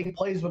and make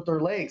plays with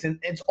their legs, and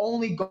it's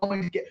only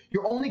going to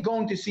you're only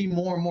going to see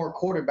more and more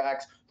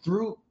quarterbacks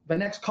through the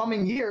next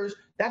coming years.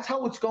 That's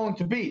how it's going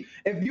to be.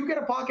 If you get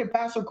a pocket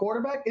passer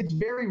quarterback, it's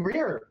very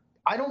rare.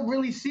 I don't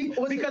really see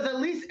because at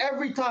least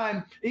every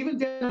time, even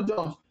Daniel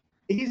Jones,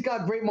 he's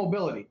got great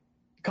mobility.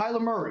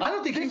 Kyler Murray. I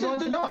don't think he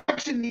runs enough.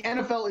 Action the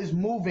NFL is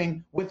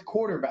moving with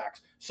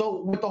quarterbacks.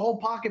 So with the whole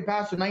pocket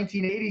passer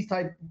 1980s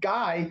type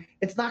guy,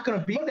 it's not going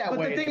to be that way.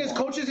 But the thing is,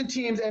 coaches and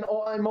teams and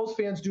most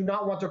fans do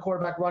not want their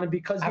quarterback running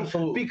because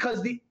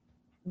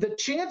the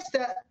chance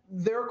that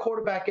their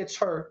quarterback gets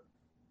hurt,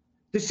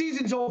 the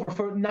season's over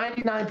for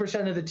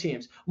 99% of the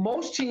teams.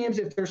 Most teams,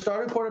 if their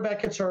starting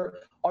quarterback gets hurt,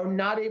 are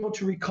not able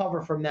to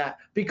recover from that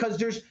because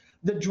there's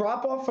the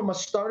drop-off from a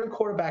starting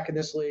quarterback in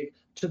this league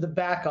to the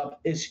backup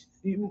is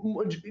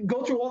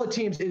go through all the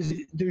teams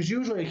there's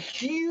usually a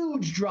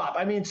huge drop.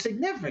 I mean,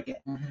 significant.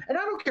 Mm-hmm. And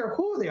I don't care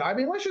who they are. I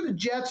mean, unless you're the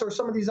Jets or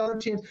some of these other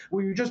teams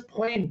where you're just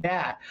playing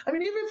bad. I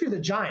mean, even if you're the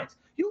Giants,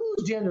 you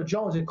lose Daniel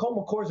Jones and Colt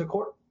McCoy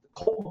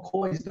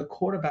is the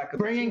quarterback of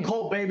the team. Bring in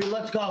Colt, baby.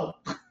 Let's go.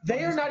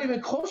 They are not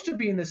even close to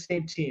being the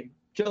same team.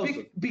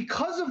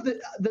 Because of the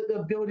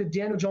ability of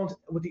Daniel Jones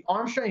with the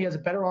arm strength, he has a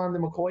better arm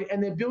than McCoy,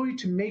 and the ability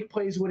to make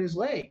plays with his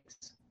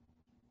legs.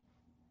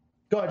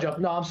 Go ahead, Joe.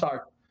 No, I'm sorry.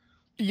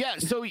 Yeah,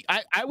 so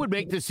I would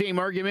make the same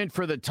argument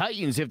for the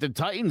Titans. If the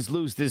Titans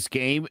lose this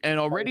game, and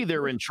already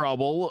they're in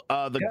trouble,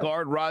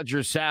 guard Roger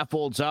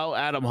Saffold's out,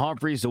 Adam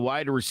Humphries, the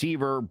wide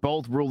receiver,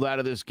 both ruled out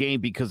of this game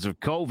because of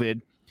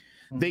COVID.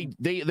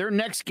 Their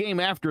next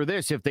game after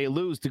this, if they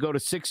lose to go to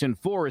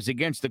 6-4, is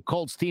against the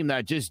Colts team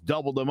that just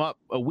doubled them up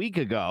a week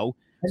ago.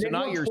 And so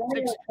now you're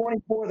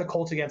 24 the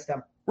Colts against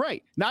them.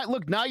 Right. Now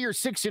you're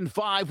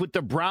 6-5 with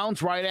the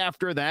Browns right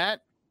after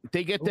that.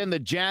 They get then the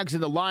Jags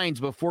and the Lions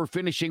before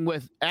finishing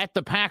at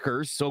the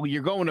Packers. So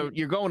you're going to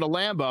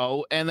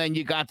Lambeau, and then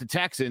you got the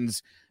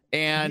Texans,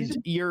 and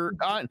you're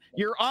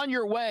on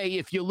your way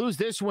if you lose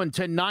this one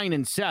to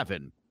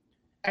 9-7.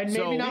 And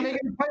maybe not making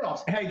the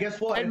playoffs. Hey,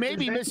 guess what? And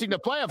maybe missing the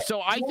playoffs.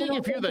 So I think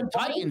if you're the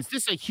Titans,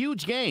 this is a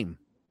huge game.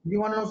 You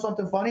want to know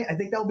something funny? I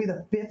think that will be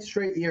the 5th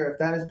straight year, if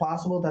that is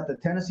possible, that the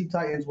Tennessee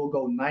Titans will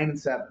go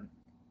 9-7.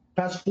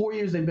 Past 4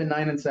 years, they've been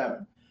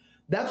 9-7.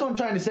 That's what I'm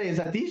trying to say is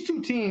that these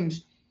two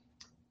teams,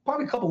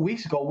 probably a couple of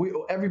weeks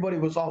ago, everybody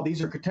was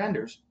these are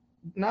contenders.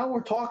 Now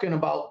we're talking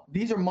about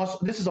this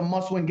is a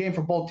must-win game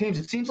for both teams.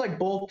 It seems like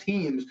both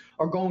teams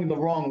are going the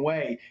wrong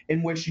way,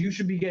 in which you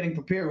should be getting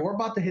prepared. We're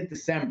about to hit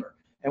December.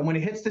 And when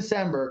it hits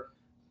December,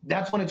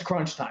 that's when it's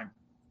crunch time.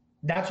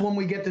 That's when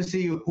we get to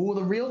see who are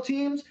the real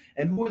teams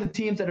and who are the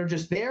teams that are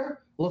just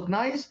there, look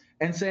nice,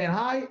 and saying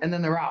hi, and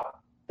then they're out.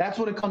 That's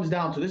what it comes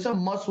down to. This is a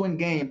must-win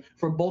game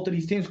for both of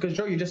these teams because,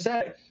 Joe, you just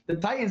said it. The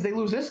Titans, they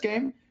lose this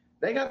game,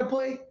 they got to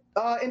play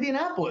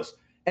Indianapolis,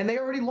 and they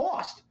already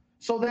lost.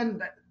 So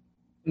then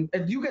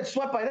if you get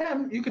swept by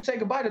them, you could say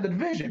goodbye to the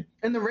division.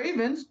 And the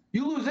Ravens,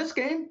 you lose this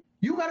game,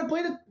 you got to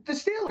play the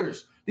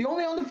Steelers, the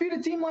only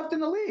undefeated team left in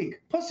the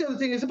league. Plus, the other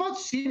thing is about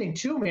seeding,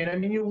 too, man. I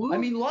mean, you lose. I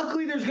mean,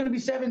 luckily, there's going to be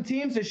 7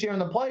 teams this year in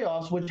the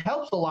playoffs, which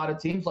helps a lot of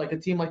teams, like a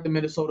team like the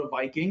Minnesota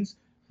Vikings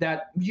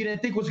that you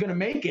didn't think was going to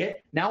make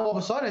it. Now, all of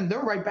a sudden, they're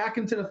right back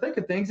into the thick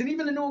of things, and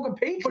even the New England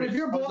Patriots. But if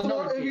you're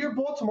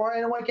Baltimore,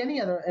 and like any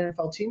other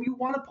NFL team, you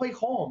want to play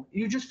home.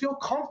 You just feel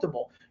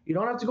comfortable. You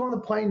don't have to go on the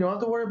plane. You don't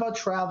have to worry about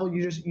travel.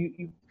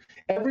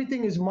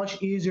 Everything is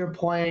much easier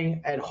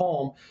playing at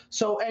home.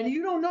 So, and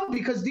you don't know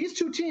because these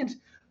two teams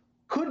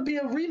could be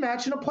a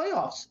rematch in the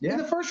playoffs in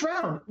the first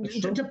round,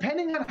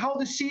 depending on how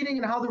the seeding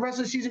and how the rest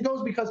of the season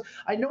goes, because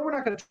I know we're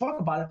not going to talk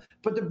about it,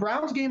 but the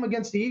Browns game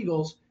against the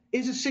Eagles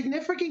is a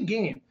significant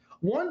game.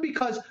 One,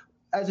 because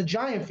as a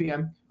Giant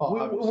fan,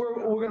 we're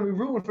going to be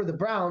rooting for the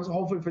Browns,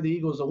 hopefully for the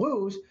Eagles to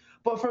lose.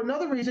 But for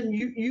another reason,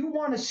 you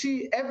want to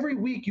see every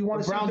week. You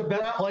want to see the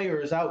best player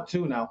is out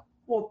too now.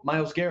 Well,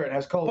 Miles Garrett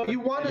has COVID. But you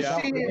want to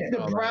see if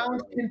the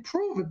Browns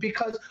improve it,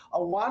 because a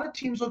lot of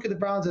teams look at the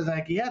Browns as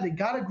like, yeah, they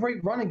got a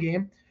great running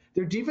game.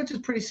 Their defense is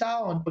pretty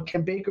solid, but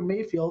can Baker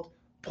Mayfield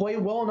play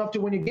well enough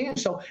to win a game?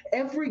 So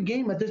every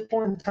game at this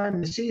point in time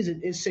in the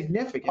season is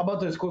significant. How about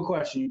this quick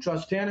question? You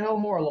trust Tannehill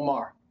more or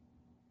Lamar?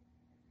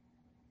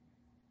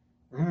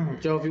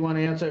 Joe, if you want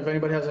to answer, if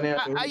anybody has an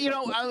answer.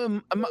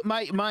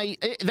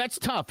 That's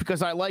tough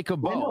because I like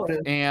them both.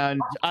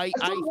 And I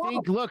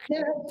think, look,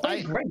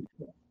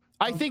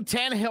 I think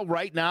Tannehill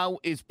right now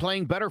is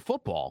playing better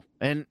football.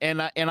 And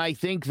I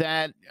think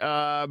that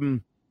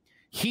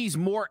he's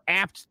more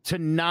apt to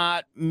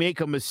not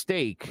make a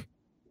mistake.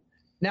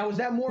 Now, is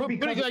that more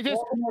because of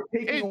Baltimore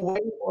taking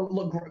away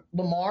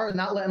Lamar and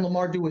not letting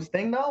Lamar do his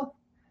thing, though?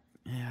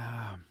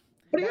 Yeah.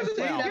 But here's the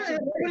thing.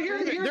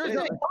 If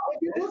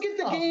you look at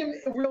the game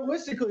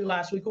realistically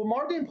last week,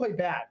 Lamar didn't play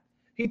bad.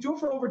 He threw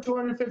for over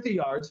 250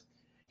 yards.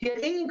 He had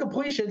 8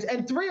 incompletions,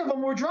 and 3 of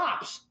them were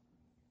drops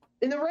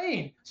in the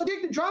rain. So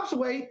take the drops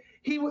away,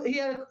 he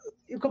had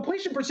a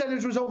completion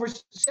percentage was over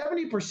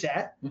 70%.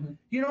 Mm-hmm.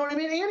 You know what I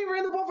mean? And he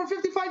ran the ball for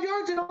 55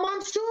 yards in a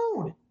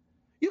monsoon.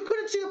 You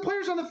couldn't see the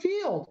players on the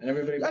field. Look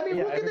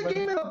at the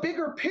game in a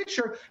bigger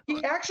picture.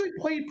 He actually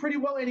played pretty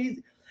well,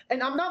 and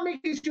I'm not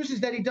making excuses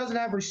that he doesn't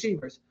have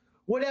receivers.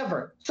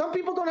 Whatever. Some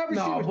people don't have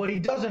receivers. No, but he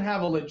doesn't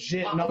have a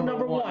legit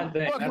number one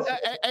thing. Look,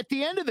 at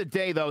the end of the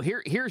day, though,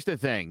 here's the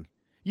thing.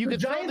 You the can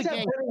Giants throw the have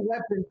game. better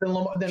weapons than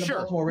the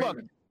Baltimore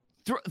Ravens.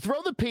 Look,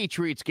 throw the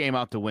Patriots game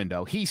out the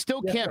window. He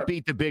still can't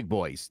beat the big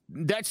boys.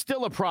 That's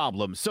still a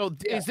problem. So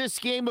is this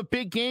game a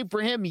big game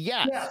for him?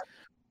 Yes. Yeah.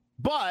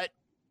 But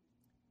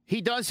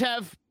he does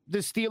have the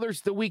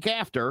Steelers the week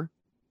after.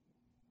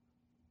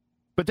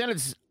 But then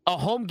it's a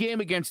home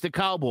game against the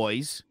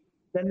Cowboys.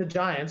 Then the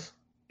Giants.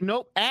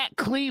 Nope, at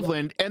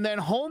Cleveland, and then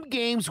home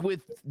games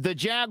with the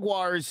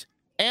Jaguars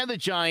and the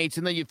Giants,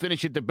 and then you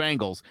finish at the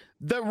Bengals.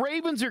 The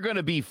Ravens are going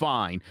to be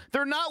fine.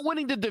 They're not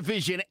winning the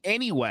division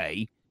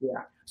anyway.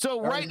 Yeah.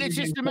 So it's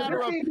just a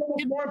matter of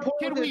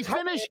can we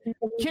finish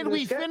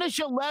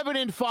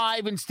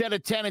 11-5 instead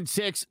of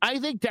 10-6? I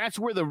think that's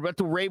where the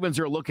Ravens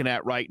are looking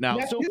at right now.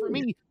 So for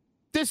me,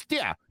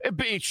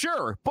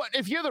 sure. But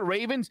if you're the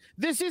Ravens,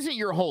 this isn't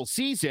your whole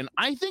season.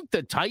 I think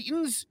the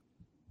Titans,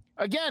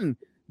 again,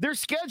 their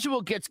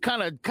schedule gets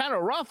kind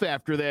of rough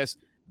after this.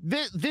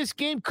 This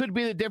game could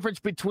be the difference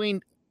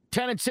between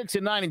 10-6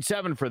 and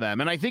 9-7 for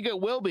them, and I think it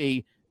will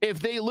be. If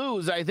they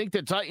lose, I think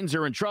the Titans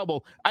are in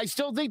trouble. I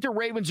still think the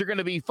Ravens are going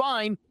to be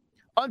fine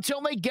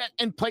until they get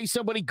and play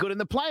somebody good in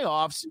the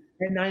playoffs.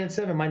 And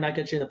 9-7 might not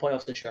get you in the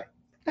playoffs this year.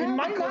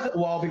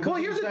 Well,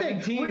 here's the thing.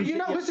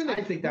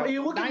 I think that.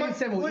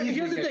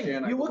 Here's the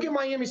thing. You look at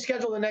Miami's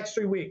schedule the next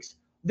 3 weeks.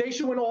 They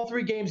should win all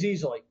 3 games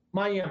easily.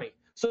 Miami.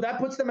 So that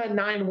puts them at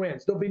 9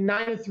 wins. They'll be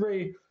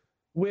 9-3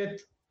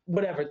 with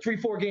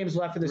 3-4 games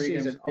left in the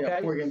season. Okay,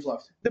 4 games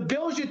left. The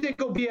Bills, you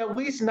think, will be at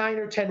least 9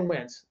 or 10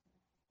 wins.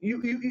 They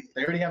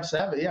already have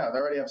 7. Yeah, they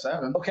already have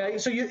 7. Okay,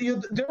 so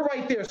they're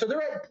right there. So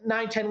they're at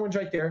 9-10 wins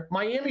right there.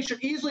 Miami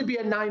should easily be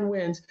at 9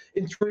 wins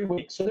in 3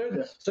 weeks. So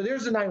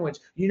there's the 9 wins.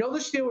 You know the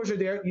Steelers are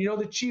there. You know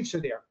the Chiefs are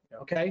there.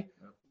 Okay.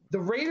 Yeah. The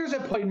Raiders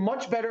have played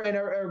much better and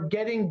are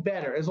getting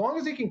better as long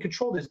as they can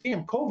control this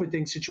damn COVID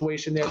thing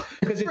situation there.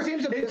 Because it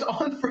seems it's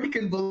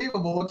unfreaking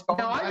believable what's going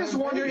on. Now I just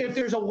wonder if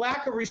there's a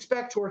lack of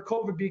respect toward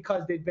COVID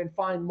because they've been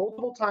fined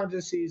multiple times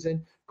this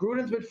season.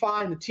 Gruden's been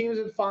fine, the team's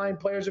been fine,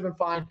 players have been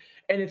fine,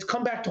 and it's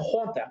come back to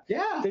haunt them.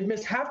 Yeah, they've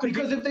missed half the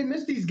because if they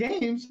miss these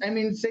games, I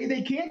mean, say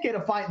they can't get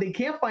they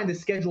can't find a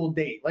scheduled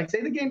date. Like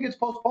say the game gets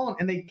postponed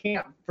and they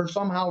can't for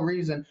somehow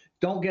reason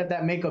don't get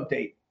that makeup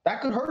date.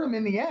 That could hurt them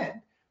in the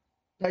end.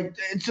 Like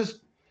it's just.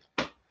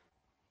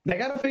 They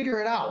got to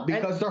figure it out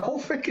because their whole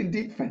freaking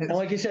defense, and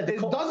like you said,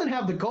 doesn't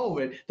have the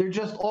COVID. They're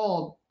just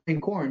all in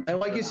quarantine. And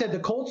like you said, the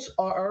Colts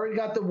already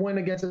got the win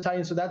against the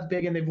Titans, so that's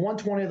big. And they've won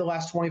 20 of the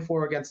last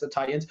 24 against the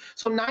Titans.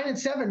 So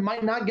 9-7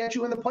 might not get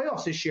you in the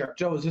playoffs this year.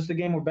 Joe, is this the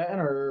game we're betting,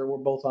 or we're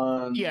both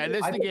on? Yeah,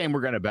 this is the game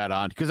we're going to bet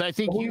on because I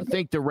think you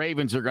think the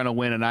Ravens are going to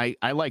win, and I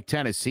like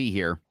Tennessee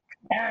here.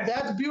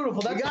 That's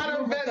beautiful. We got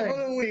our bet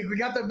for the week. We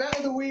got the bet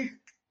of the week.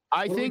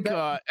 I think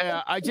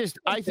I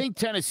think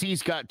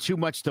Tennessee's got too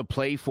much to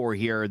play for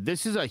here.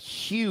 This is a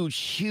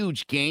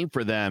huge game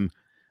for them.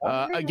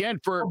 Again,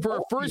 for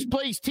a first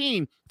place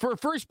team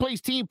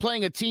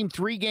playing a team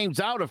 3 games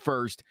out of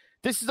first,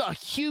 this is a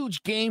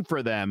huge game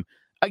for them.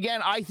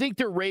 Again, I think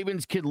the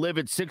Ravens could live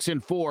at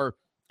 6-4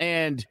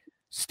 and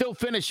still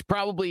finish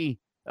probably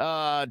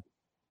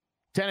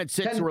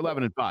 10-6 or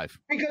 11-5.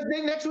 Because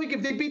then next week,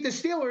 if they beat the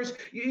Steelers,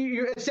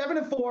 you're at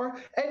 7-4,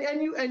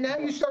 and now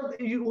you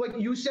start like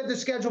you said the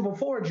schedule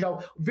before,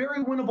 Joe.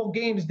 Very winnable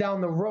games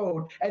down the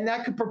road, and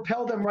that could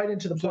propel them right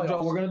into the playoffs. So,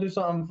 Joe, we're gonna do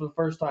something for the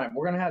first time.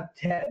 We're gonna have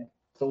Ted,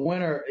 the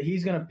winner.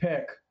 He's gonna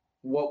pick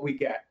what we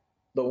get,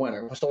 the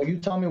winner. So you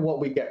tell me what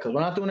we get, because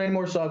we're not doing any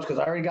more subs, because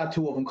I already got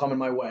 2 of them coming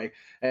my way,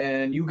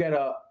 and you get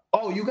a.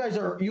 Oh, you guys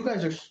are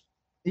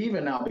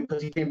even now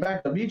because he came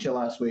back to beat you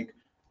last week.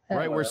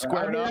 Right, we're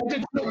squared up.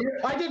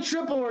 I did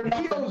triple or He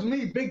nothing. owes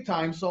me big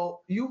time, so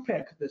you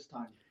pick this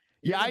time.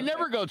 Yeah, I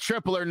never go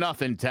triple or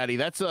nothing, Teddy.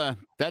 That's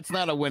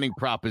not a winning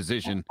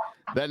proposition.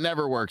 That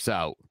never works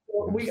out.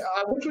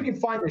 I wish we could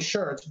find the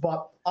shirts,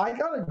 but I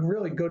got a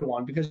really good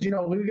one because we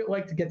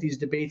like to get these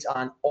debates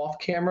on off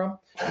camera.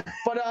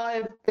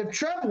 But if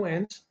Trev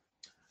wins,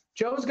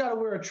 Joe's got to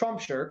wear a Trump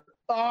shirt.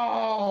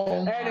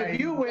 Oh, And if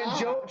you win,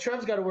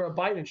 Trev's got to wear a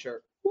Biden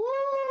shirt.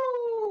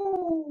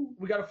 Woo!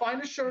 We got to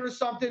find a shirt or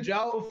something,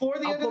 Joe, before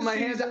the end of the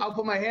season. I'll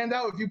put my hand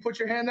out. If you put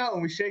your hand out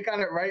and we shake on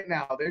it right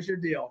now, there's your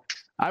deal.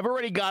 I've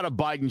already got a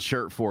Biden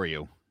shirt for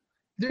you.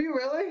 Do you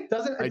really? It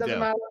doesn't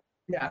matter.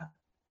 Yeah.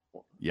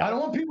 Yeah. I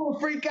don't want people to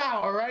freak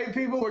out. All right,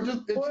 people.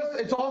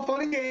 It's all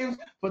funny games,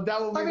 but that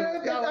will be.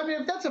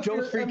 If that's a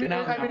Joe's fear, freaking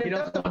out. Now. He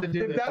doesn't want to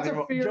do if this. that's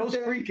a fear Joe's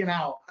thing- freaking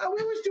out.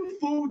 We always do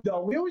food,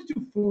 though. We always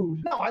do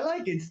food. No, I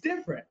like it. It's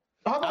different.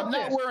 How about I'm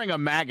not this? wearing a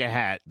MAGA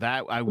hat.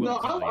 That I will. No,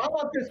 tell you. how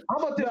about this? How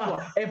about this No,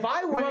 one? if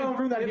I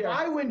win, If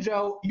I win,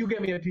 Joe, you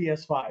get me a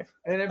PS5,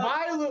 and if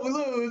I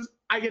lose,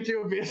 I get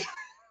you a PS.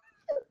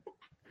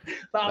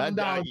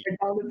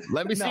 $1,000.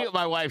 Let me see what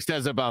my wife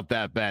says about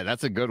that bet.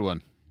 That's a good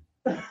one.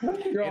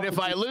 And if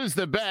I lose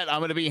the bet, I'm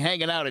going to be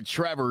hanging out at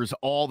Trevor's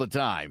all the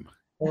time.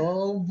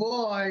 Oh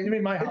boy! You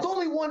mean my house? It's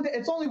only one day.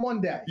 It's only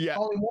one day. Yeah.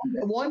 Only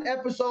one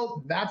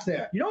episode. That's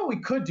it. You know what we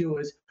could do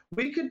is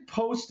we could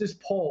post this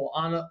poll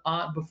on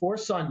before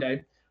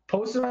Sunday,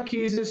 post it on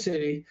Keys of the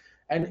City,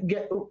 and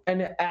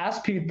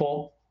ask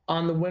people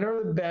on the winner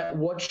of the bet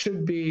what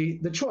should be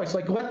the choice.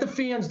 Like let the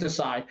fans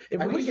decide.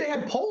 I wish they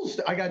had polls.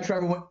 I got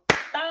Trevor. Went,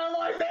 I don't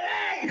like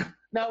that.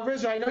 Now,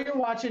 Rizzo, I know you're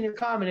watching, you're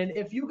commenting.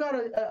 If you got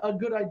a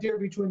good idea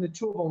between the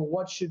two of them,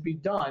 what should be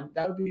done,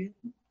 that would be.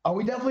 Are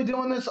we definitely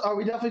doing this? Are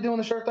we definitely doing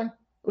the shirt thing?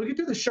 We could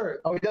do the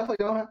shirt. Are we definitely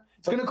doing it?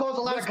 It's going to cause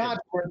a lot of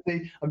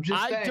controversy. I'm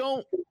just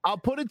saying. I'll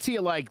put it to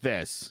you like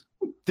this.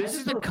 This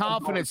is the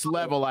confidence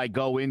level I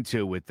go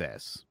into with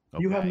this.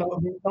 You have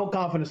okay? no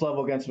confidence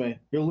level against me.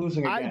 You're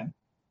losing again.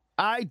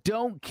 I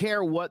don't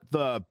care what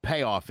the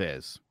payoff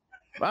is.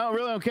 I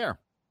really don't care.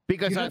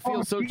 Because I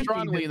feel so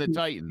strongly in the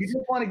Titans. You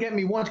just want to get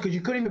me once because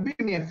you couldn't even beat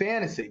me in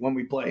fantasy when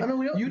we played. I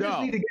mean, you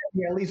just need to get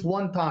me at least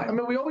one time. I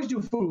mean, we always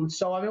do food,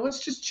 so I mean,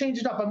 let's just change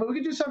it up. I mean, we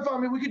could do something. I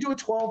mean, we could do a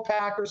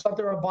 12-pack or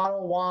something, or a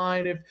bottle of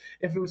wine if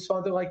it was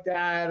something like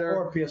that,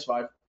 or a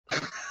PS5.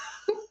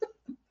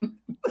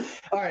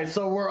 All right,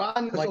 so we're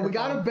on. So we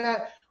got a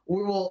bet.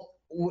 We will.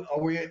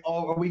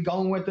 Are we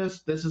going with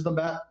this? This is the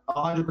bet,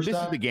 100%. This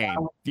is the game.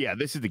 Yeah,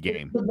 this is the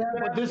game.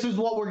 But this is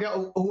what we're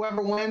going.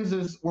 Whoever wins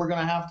is we're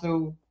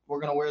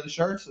gonna wear the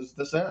shirts. Is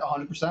this it?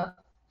 100%.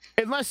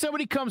 Unless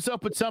somebody comes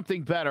up with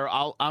something better,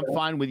 I'm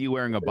fine with you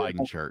wearing a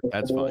Biden shirt.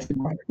 That's fine.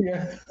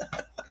 Yeah.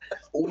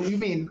 You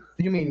mean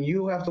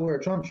you have to wear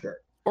a Trump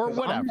shirt or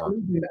whatever?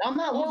 I'm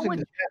not losing this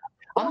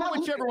bet. I'm not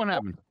whichever one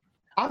happened.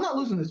 I'm not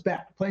losing this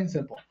bet. Plain and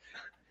simple.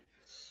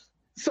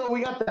 So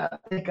we got that.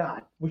 Thank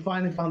God. We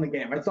finally found the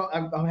game.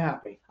 I'm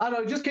happy. I don't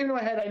know. It just came to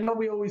my head. I know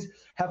we always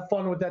have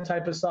fun with that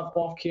type of stuff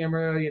off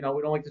camera. You know,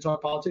 we don't like to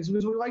talk politics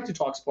because we like to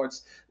talk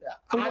sports.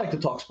 I like to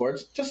talk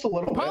sports just a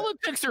little bit.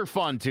 Politics are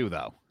fun too,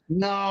 though.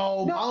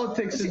 No,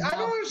 politics is. I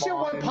don't understand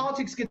why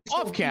politics get so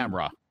off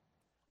camera.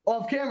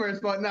 Off camera is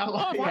but not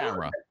off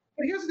camera.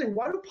 But here's the thing: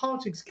 why do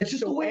politics get it's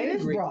just so the way angry? it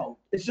is, bro?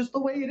 It's just the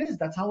way it is.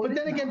 That's how. But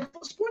then again,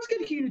 sports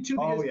get heated too.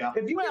 Because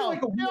if you I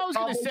was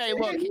going to say,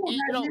 look,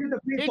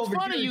 it's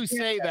funny you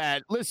say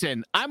that.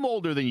 Listen, I'm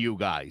older than you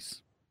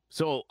guys,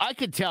 so I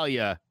could tell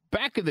you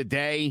back in the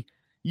day,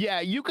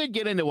 yeah, you could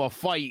get into a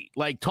fight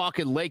like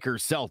talking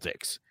Lakers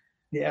Celtics.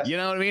 Yeah, you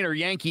know what I mean, or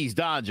Yankees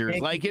Dodgers.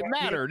 Like it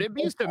mattered. It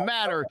used to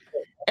matter,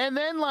 and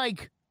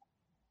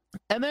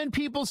then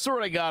people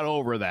sort of got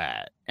over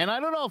that. And I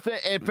don't know if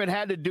it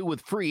had to do with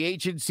free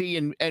agency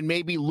and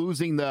maybe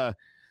losing the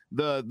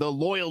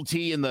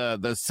loyalty and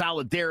the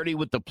solidarity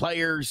with the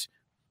players,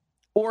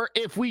 or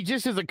if we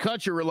just as a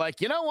country were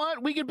like, you know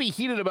what, we could be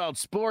heated about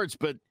sports,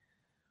 but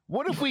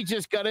what if we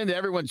just got into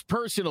everyone's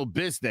personal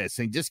business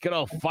and just get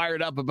all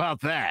fired up about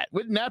that?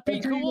 Wouldn't that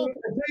be cool?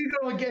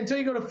 Until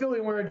you go to Philly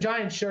and wear a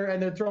Giant shirt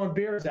and they're throwing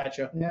beers at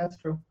you. Yeah, that's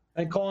true.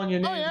 And calling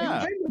your name. Oh,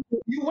 yeah.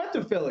 You went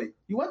to Philly.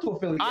 You went to a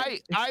Philly game.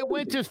 I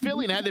went to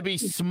Philly and had to be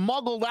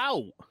smuggled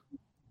out.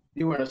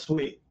 You were in a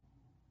suite.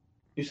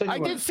 You said you I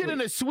did sit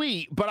in a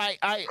suite, but I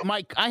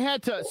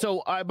had to.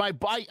 So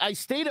I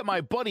stayed at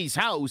my buddy's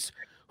house,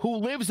 who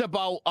lives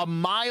about a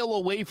mile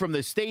away from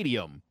the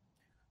stadium.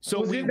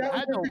 So was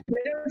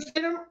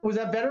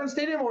that Veteran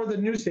Stadium or the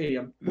new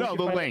stadium? No,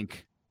 the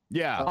Link.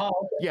 Yeah,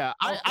 okay. Yeah.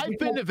 I've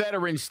been to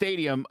Veteran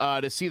Stadium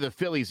to see the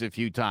Phillies a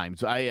few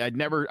times. I'd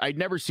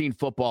never seen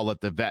football at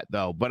the Vet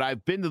though, but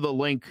I've been to the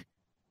Link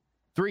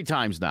 3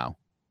 times now.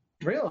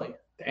 Really?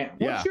 Damn.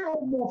 Yeah. What's your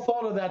overall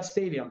thought of that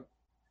stadium?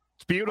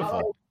 It's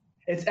beautiful.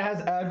 It's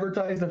as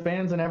advertised, the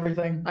fans and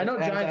everything. I know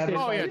Giants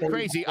Stadium. Oh yeah, it's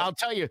crazy. I'll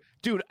tell you,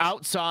 dude.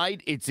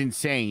 Outside, it's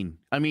insane.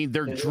 I mean,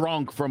 they're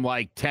drunk from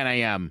like 10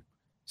 a.m.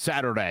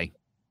 Saturday.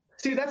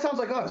 See, that sounds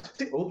like us.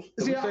 See,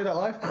 say that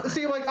live?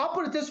 See, like, I'll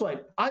put it this way.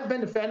 I've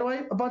been to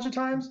Fenway a bunch of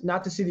times,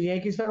 not to see the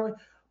Yankees Fenway,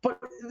 But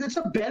it's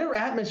a better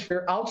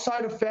atmosphere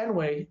outside of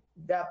Fenway,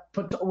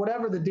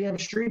 whatever the damn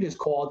street is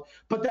called.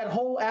 But that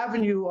whole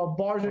avenue of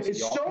bars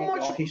is so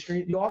much Yawkey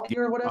Street, Yawkey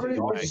or whatever it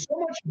is. It's so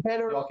much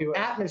better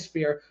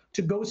atmosphere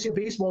to go see a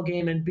baseball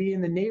game and be in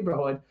the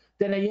neighborhood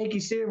than a Yankee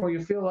Stadium where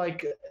you feel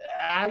like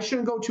I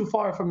shouldn't go too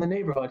far from the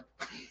neighborhood.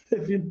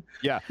 You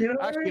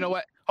know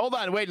what? Hold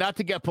on, wait, not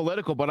to get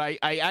political, but I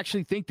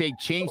actually think they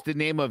changed the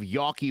name of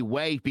Yawkey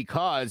Way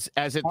because,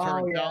 as it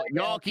turns out,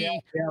 Yawkey,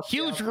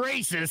 huge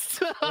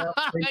racist.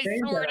 I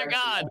swear to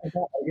God.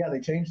 Yeah,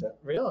 they changed that.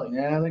 Really?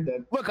 Yeah, I think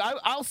that. Look,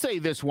 I'll say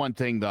this one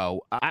thing,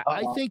 though.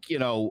 I think,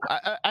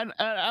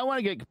 I want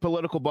to get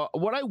political, but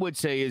what I would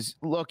say is,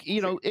 look,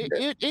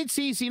 it's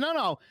easy.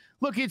 No.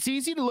 Look, it's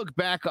easy to look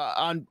back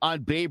on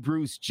Babe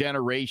Ruth's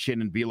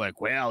generation and be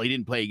like, well, he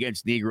didn't play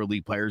against Negro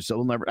League players, so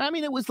he'll never. I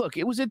mean, it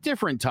was a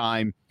different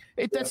time.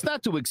 That's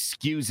not to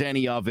excuse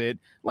any of it.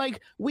 Like,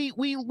 we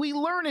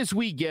learn as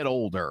we get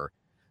older.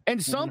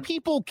 And some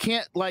people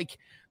can't, like,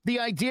 the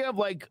idea of,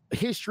 like,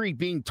 history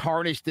being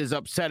tarnished is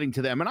upsetting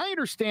to them. And I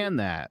understand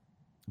that.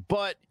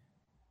 But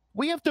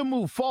we have to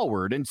move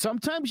forward. And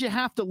sometimes you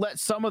have to let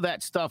some of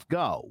that stuff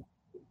go.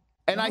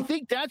 And I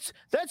think that's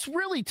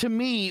really, to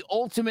me,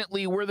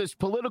 ultimately where this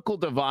political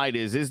divide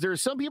is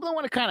there's some people that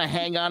want to kind of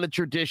hang on to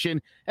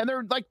tradition, and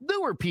they're like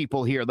newer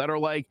people here that are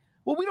like,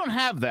 well, we don't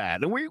have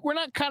that, and we're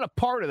not kind of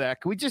part of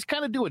that. Can we just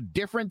kind of do a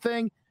different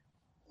thing?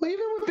 Well,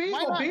 even with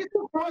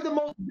baseball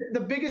probably the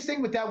biggest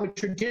thing with that, with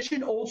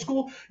tradition, old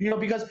school,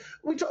 because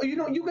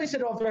you guys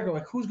said it off the record,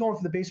 like, who's going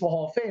for the Baseball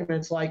Hall of Fame? And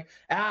it's like,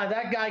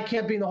 that guy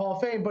can't be in the Hall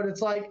of Fame. But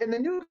it's like, and the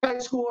new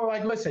guys school are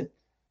like, listen,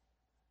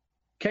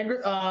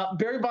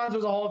 Barry Bonds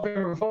was a Hall of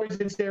Famer before he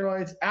did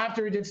steroids,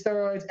 after he did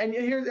steroids. And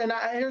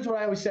here's what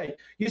I always say.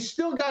 You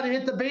still got to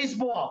hit the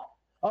baseball,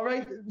 all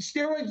right?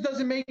 Steroids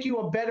doesn't make you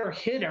a better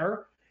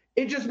hitter.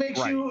 It just makes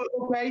you,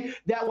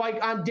 that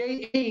like on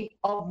day 8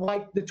 of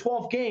like the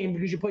 12th game,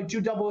 because you played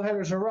 2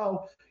 doubleheaders in a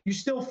row, you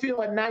still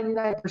feel at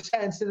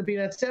 99% instead of being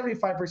at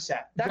 75%.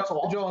 That's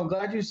all. Joe, I'm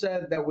glad you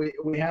said that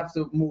we have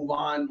to move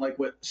on, like,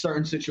 with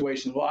certain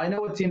situations. Well, I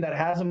know a team that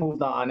hasn't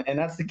moved on, and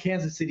that's the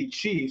Kansas City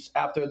Chiefs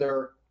after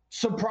their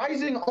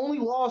surprising only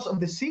loss of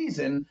the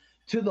season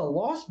to the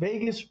Las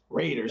Vegas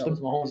Raiders. That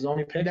was Mahomes'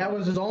 only pick. That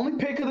was his only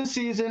pick of the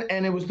season,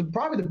 and it was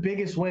probably the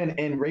biggest win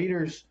in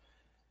Raiders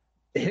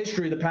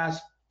history the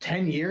past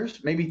 10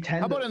 years, maybe 10.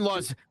 How about in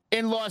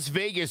Las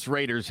Vegas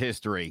Raiders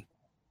history?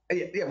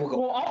 Yeah, we'll go.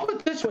 Well, I'll put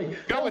it this way.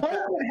 Oakland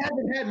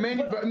hasn't had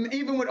many, but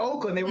even with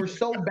Oakland, they were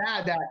so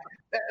bad that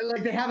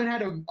like they haven't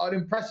had an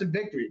impressive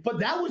victory. But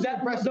that was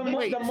impressive. The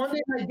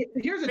Monday night.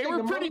 Here's the thing. They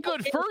were pretty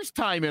good first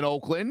time in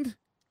Oakland.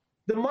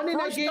 The Monday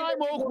night game. First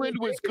time Oakland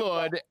was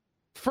good.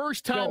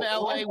 First time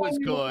LA was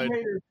good.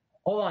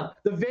 Hold on.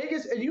 The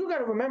Vegas, and you got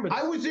to remember this.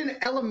 I was in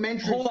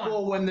elementary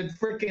school when the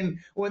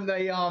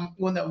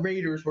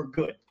Raiders were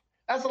good.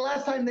 That's the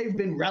last time they've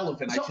been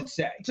relevant, I should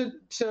say.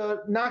 To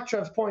knock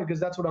Trev's point,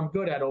 because that's what I'm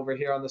good at over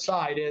here on the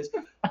side, is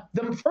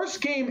the first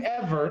game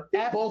ever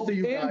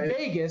in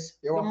Vegas,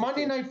 the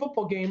Monday Night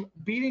Football game,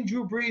 beating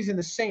Drew Brees and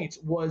the Saints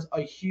was a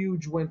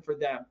huge win for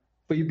them.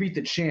 But you beat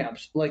the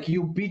champs. Like,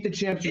 you beat the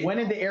champs. You went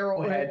into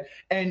Arrowhead,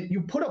 and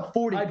you put up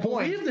 40 points. I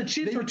believe the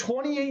Chiefs were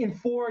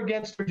 28-4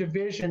 against their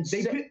division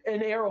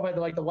in Arrowhead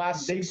like the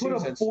last 6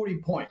 seasons. They put up 40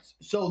 points.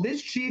 So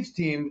this Chiefs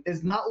team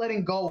is not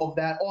letting go of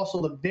that,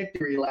 also the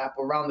victory lap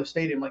around the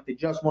stadium like they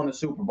just won the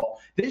Super Bowl.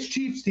 This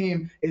Chiefs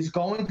team is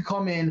going to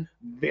come in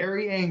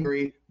very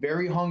angry,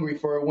 very hungry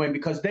for a win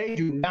because they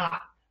do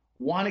not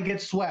want to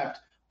get swept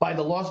by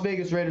the Las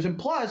Vegas Raiders. And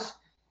plus,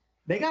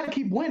 they got to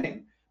keep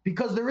winning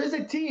because there is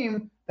a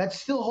team that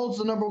still holds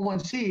the number 1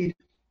 seed,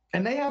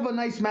 and they have a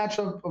nice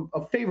matchup,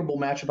 a favorable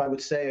matchup, I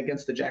would say,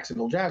 against the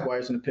Jacksonville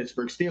Jaguars and the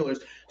Pittsburgh Steelers.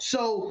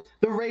 So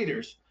the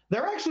Raiders,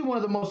 they're actually one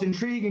of the most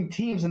intriguing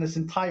teams in this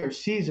entire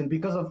season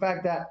because of the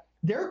fact that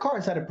Derek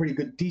Carr's had a pretty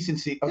good, good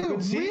season.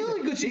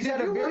 Really good season. He's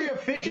had a very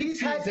efficient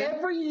season. Had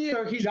every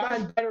year he's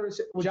gotten better.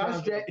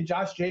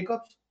 Josh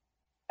Jacobs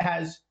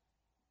has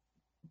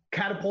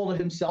catapulted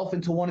himself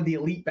into one of the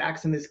elite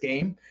backs in this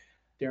game.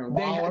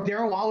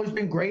 Darren Waller's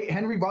been great.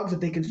 Henry Ruggs,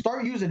 if they can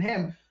start using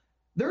him,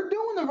 they're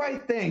doing the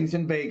right things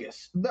in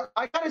Vegas.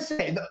 I got to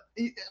say,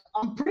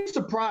 I'm pretty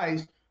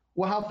surprised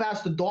with how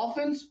fast the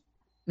Dolphins,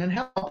 and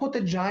hell, I'll put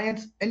the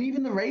Giants and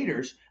even the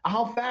Raiders,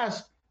 how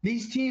fast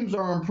these teams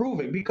are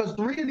improving. Because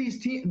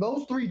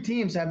those 3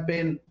 teams have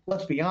been,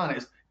 let's be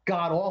honest,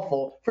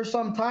 god-awful for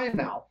some time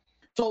now.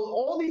 So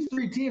all these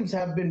 3 teams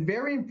have been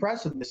very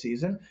impressive this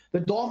season.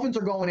 The Dolphins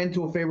are going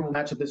into a favorable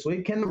matchup this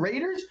week. Can the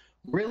Raiders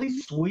really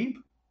sweep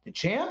the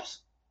champs?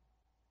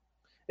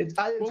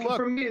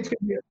 For me,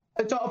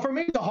 it's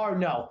a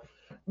hard no.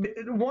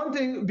 One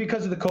thing,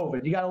 because of the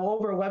COVID, you got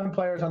over 11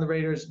 players on the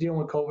Raiders dealing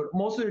with COVID.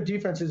 Most of their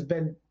defense has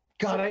been.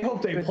 God, I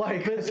hope they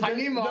play. I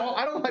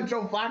don't want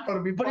Joe Flacco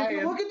to be playing. But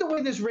if you look at the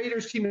way this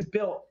Raiders team is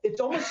built,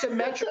 it's almost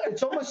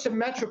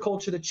symmetrical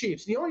to the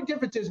Chiefs. The only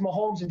difference is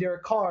Mahomes and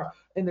Derek Carr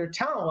in their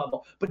talent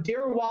level. But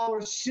Darren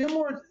Waller,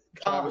 similar.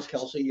 Travis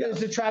Kelce, yes. Is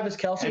the Travis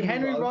Kelce.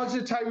 Henry Ruggs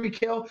is Tyreek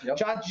Hill. Yep.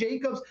 Josh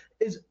Jacobs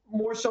is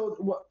more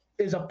so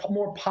is a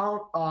more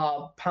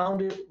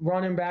pounded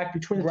running back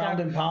between the ground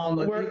and pound.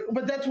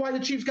 But that's why the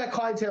Chiefs got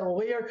Clyde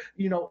Taylor-Lear.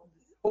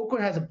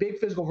 Oakland has a big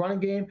physical running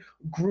game.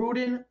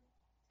 Gruden,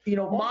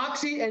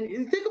 Moxie,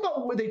 and think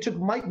about where they took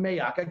Mike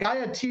Mayock, a guy,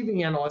 a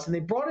TV analyst, and they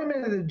brought him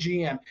into the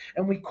GM,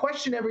 and we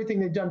question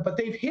everything they've done, but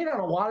they've hit on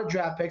a lot of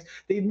draft picks.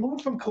 They've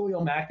moved from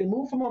Khalil Mack, they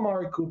moved from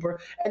Amari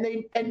Cooper, and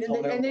they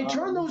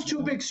turned those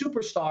two big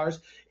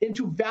superstars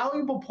into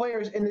valuable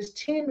players, and this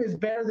team is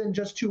better than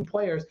just two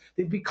players.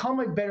 They've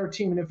become a better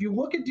team, and if you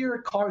look at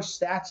Derek Carr's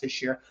stats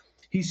this year,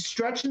 he's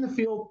stretching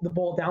the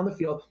ball down the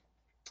field,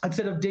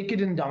 instead of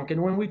Dickett and Duncan,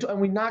 and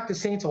we knocked the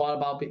Saints a lot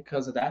about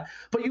because of that.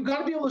 But you got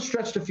to be able to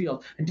stretch the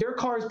field. And Derek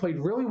Carr has played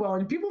really well.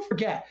 And people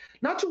forget,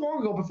 not too long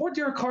ago, before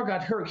Derek Carr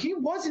got hurt, he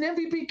was an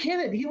MVP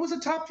candidate. He was a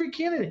top 3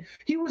 candidate.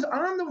 He was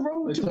on the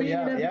road to being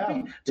an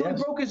MVP until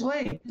he broke his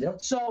leg.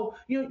 Yep. So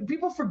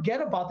people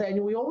forget about that,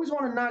 and we always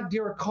want to knock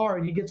Derek Carr,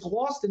 and he gets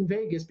lost in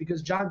Vegas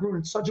because John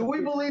Gruden's such. Do we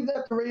believe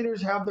that the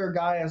Raiders have their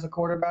guy as a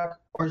quarterback,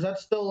 or is that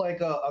still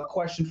like a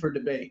question for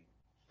debate?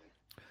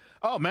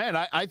 Oh, man,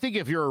 I think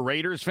if you're a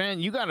Raiders fan,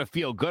 you got to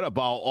feel good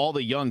about all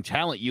the young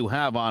talent you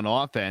have on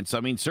offense.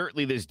 I mean,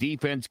 certainly this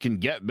defense can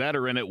get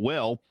better, and it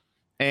will.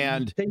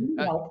 And they need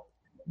help,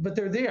 but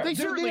they're there. They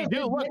certainly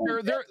do. Look,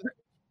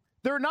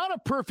 they're not a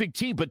perfect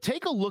team, but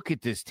take a look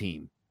at this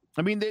team.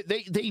 I mean,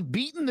 they've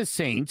beaten the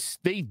Saints.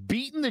 They've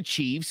beaten the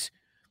Chiefs.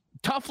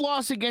 Tough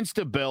loss against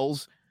the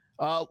Bills.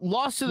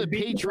 Lost to the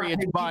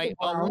Patriots by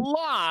a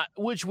lot,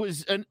 which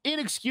was an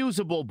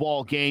inexcusable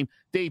ball game.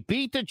 They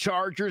beat the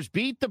Chargers,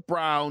 beat the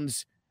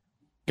Browns,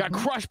 got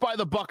crushed by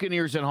the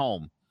Buccaneers at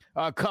home,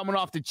 coming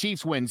off the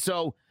Chiefs win.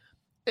 So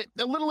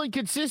a little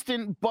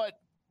inconsistent, but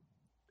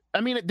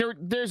I mean,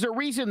 there's a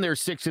reason they're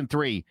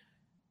 6-3.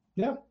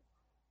 Yeah.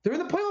 They're in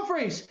the playoff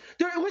race.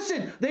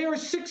 Listen, they are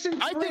 6-3.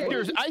 I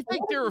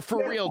think they're a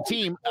for real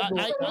team.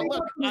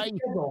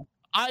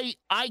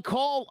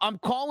 I'm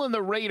calling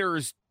the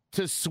Raiders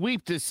to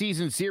sweep the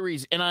season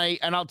series, and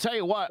I'll tell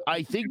you what,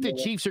 I think the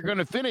Chiefs are going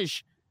to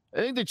finish. I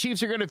think the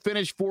Chiefs are going to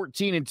finish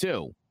 14-2.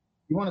 You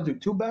want to do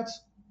 2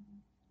 bets?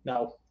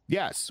 No.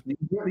 Yes. You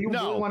really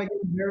want to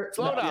get there?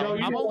 Slow down.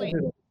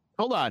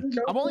 Hold on.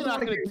 I'm only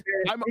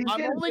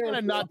going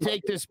to not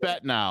take this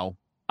bet now.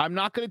 I'm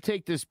not going to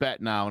take this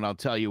bet now, and I'll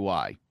tell you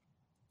why.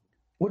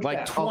 Which like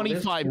bet?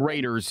 25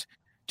 Raiders.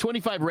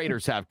 25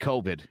 Raiders have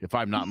COVID, if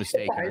I'm not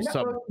mistaken,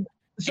 or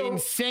some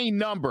insane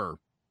number.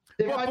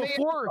 I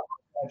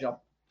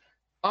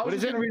was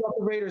just going to read off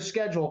the Raiders'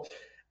 schedule.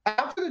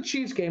 After the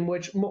Chiefs game,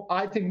 which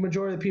I think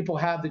majority of the people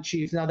have the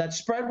Chiefs. Now, that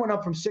spread went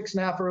up from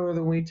 6.5 earlier in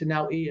the week to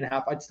now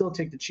 8.5. I'd still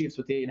take the Chiefs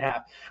with the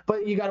 8.5.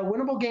 But you got a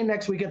winnable game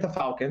next week at the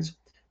Falcons.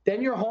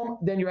 Then you're home.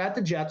 Then you're at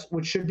the Jets,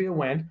 which should be a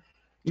win.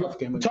 Tough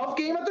game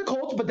at the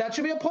Colts, but that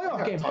should be a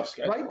playoff game.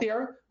 Right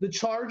there. The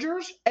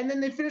Chargers, and then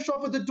they finish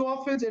off with the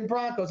Dolphins and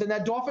Broncos. And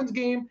that Dolphins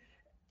game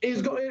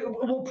it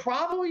will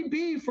probably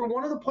be for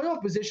one of the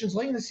playoff positions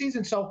late in the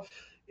season. So.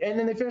 And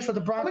then they finish with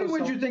the Broncos. How many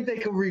wins do you think they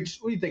could reach?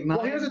 What do you think? 9,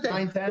 well, here's the thing.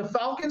 9, 10? The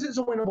Falcons is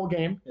a winnable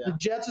game. Yeah. The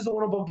Jets is a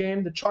winnable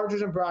game. The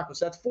Chargers and Broncos.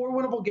 That's 4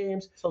 winnable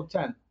games. So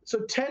 10. So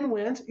 10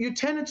 wins. You're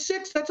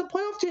 10-6. That's a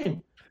playoff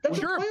team. That's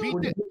sure.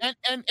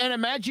 And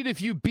imagine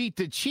if you beat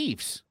the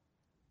Chiefs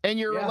and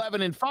you're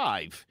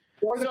 11-5.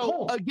 Or the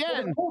Colts.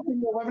 Again, the Colts,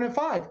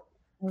 11-5.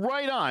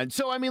 Right on.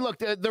 So I mean, look,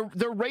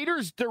 the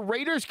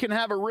Raiders can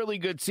have a really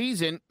good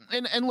season.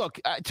 And look,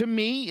 to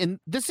me,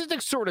 and this is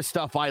the sort of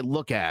stuff I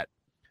look at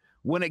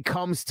when it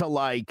comes to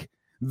like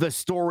the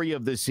story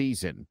of the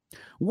season.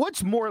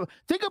 What's more,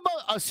 think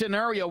about a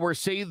scenario where,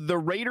 say, the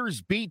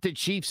Raiders beat the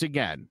Chiefs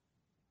again,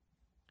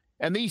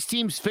 and these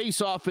teams face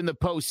off in the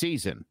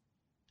postseason.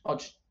 Oh,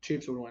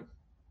 Chiefs would win.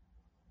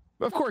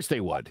 Of course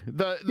they would.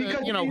 How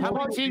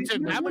many teams?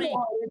 It's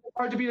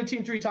hard to beat a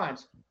team 3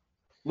 times.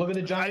 Look at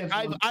the Giants.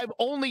 I've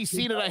only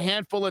seen it a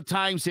handful of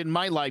times in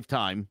my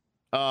lifetime.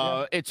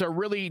 It's a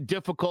really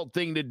difficult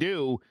thing to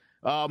do.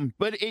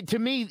 But to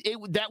me,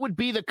 that would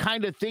be the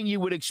kind of thing you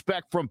would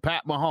expect from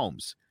Pat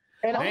Mahomes.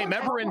 And hey,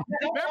 remember in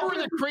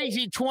the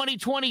crazy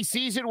 2020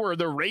 season where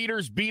the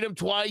Raiders beat him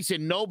twice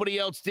and nobody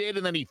else did,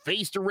 and then he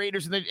faced the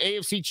Raiders in the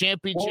AFC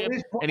Championship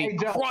and he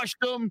crushed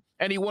them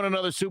and he won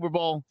another Super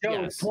Bowl.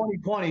 It's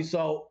 2020,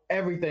 so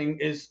everything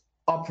is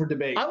up for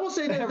debate. I will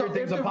say that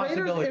if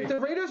the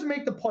Raiders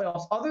make the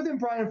playoffs, other than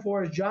Brian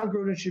Flores, John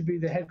Gruden should be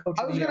the head coach.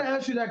 I was going to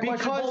ask you that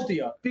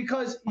question,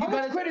 because how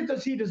much credit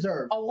does he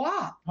deserve? A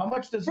lot. How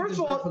much does he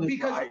deserve for this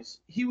prize?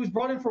 He was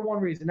brought in for one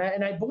reason,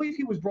 and I believe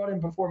he was brought in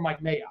before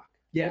Mike Mayock.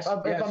 Yes.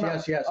 All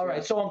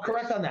right, so I'm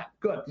correct on that.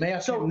 Good.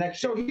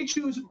 So he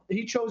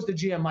chose the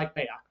GM Mike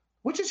Mayock,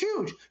 which is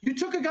huge. You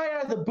took a guy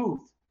out of the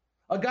booth,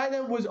 a guy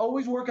that was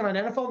always working on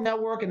NFL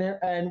Network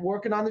and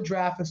working on the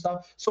draft and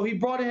stuff. So he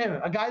brought in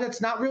a guy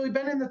that's not really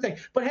been in the thing.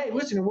 But hey,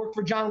 listen, it worked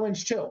for John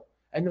Lynch too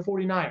and the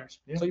 49ers.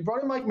 Yeah. So you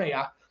brought in Mike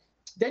Mayock.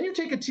 Then you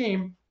take a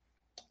team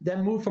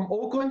that moved from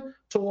Oakland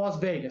to Las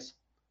Vegas.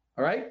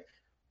 All right?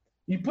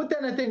 You put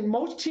that in a thing.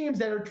 Most teams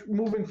that are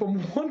moving from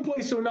one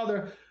place to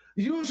another,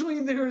 usually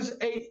there's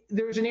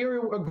an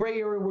area, a gray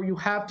area where you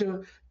have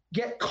to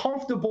get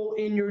comfortable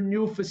in your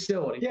new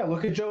facility. Yeah,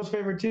 look at Joe's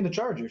favorite team, the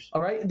Chargers.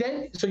 All right,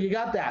 so you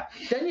got that.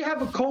 Then you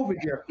have a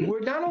COVID year,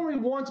 where not only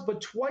once but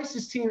twice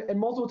this team and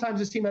multiple times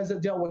this team has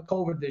dealt with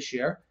COVID this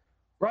year,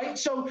 right?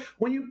 So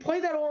when you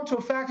play that all into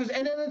a factors,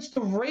 and then it's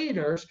the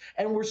Raiders,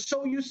 and we're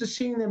so used to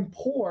seeing them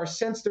poor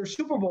since their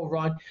Super Bowl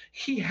run,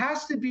 he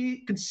has to be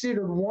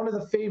considered one of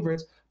the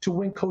favorites to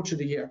win Coach of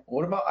the Year.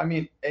 What about? I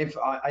mean,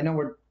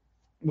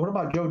 what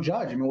about Joe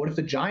Judge? I mean, what if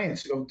the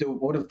Giants do?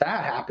 What if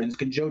that happens?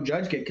 Could Joe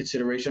Judge get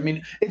consideration? I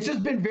mean, it's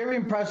just been very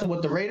impressive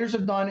what the Raiders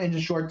have done in a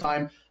short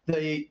time.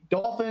 The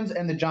Dolphins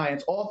and the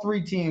Giants, all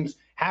three teams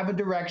have a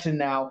direction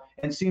now,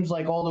 and it seems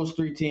like all those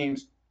three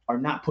teams are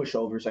not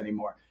pushovers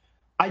anymore.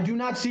 I do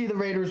not see the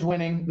Raiders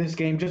winning this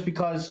game just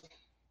because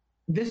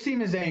this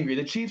team is angry.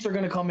 The Chiefs are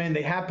going to come in.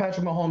 They have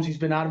Patrick Mahomes. He's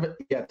been out of it.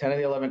 Yeah, 10 of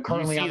the 11.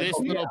 Currently you see this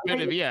little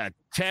bit of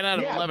 10 out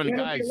of 11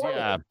 guys.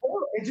 Yeah.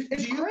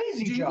 It's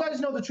crazy. Do you guys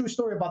know the true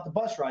story about the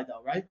bus ride,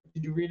 though, right?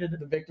 Did you read it at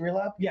the victory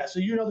lap? Yeah, so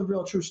you know the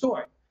real true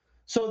story.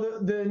 So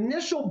the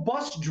initial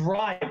bus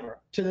driver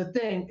to the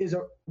thing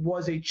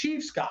was a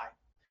Chiefs guy,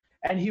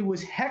 and he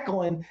was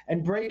heckling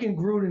and breaking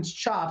Gruden's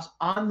chops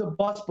on the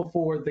bus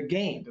before the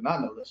game. Did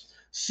not know this.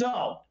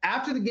 So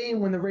after the game,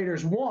 when the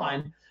Raiders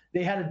won,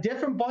 they had a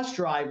different bus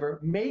driver,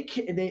 and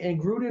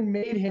Gruden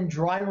made him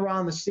drive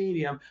around the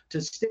stadium to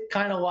stick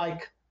kind of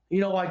like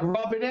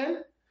rub it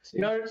in.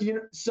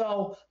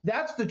 So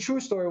that's the true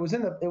story. It was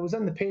in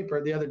the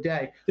paper the other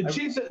day. The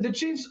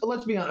Chiefs.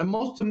 Let's be honest.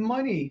 Most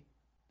money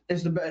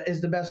is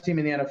the best team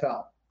in the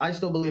NFL. I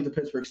still believe the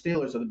Pittsburgh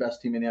Steelers are the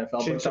best team in the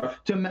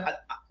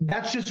NFL.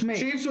 That's just me.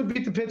 Chiefs would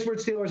beat the Pittsburgh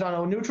Steelers on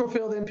a neutral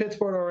field in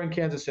Pittsburgh or in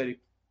Kansas City.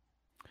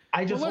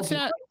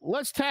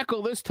 Let's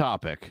tackle this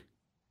topic.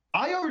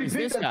 I already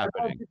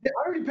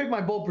picked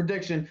my bold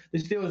prediction. The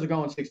Steelers are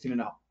going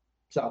 16-0.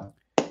 So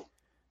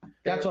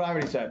that's what I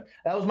already said.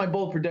 That was my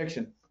bold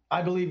prediction.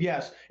 I believe,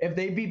 yes. If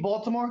they beat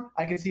Baltimore,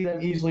 I can see them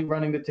easily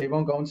running the table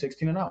and going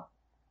 16-0.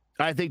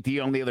 I think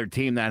the only other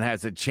team that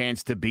has a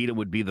chance to beat it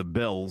would be the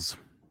Bills.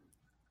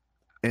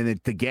 And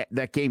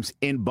that game's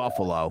in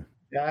Buffalo.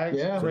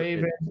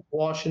 Ravens,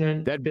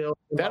 Washington, Bills.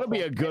 That'll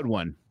be a good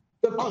one.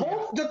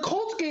 The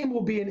Colts game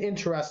will be an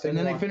interesting and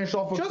then one. They finish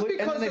off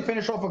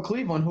with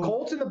Cleveland.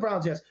 Colts and the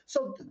Browns, yes.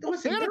 So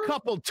listen, they had a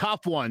couple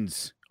tough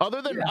ones.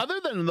 Other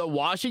than the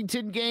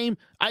Washington game,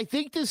 I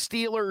think the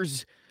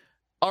Steelers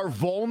are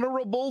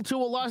vulnerable to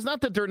a loss.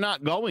 Not that they're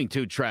not going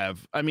to,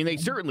 Trev. I mean, they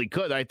certainly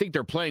could. I think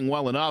they're playing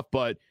well enough,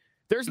 but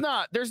there's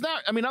not.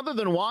 I mean, other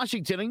than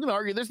Washington, you can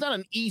argue there's not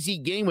an easy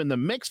game in the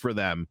mix for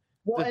them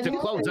to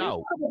close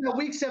out. The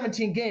Week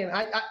 17 game.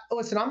 I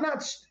listen. I'm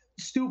not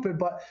stupid,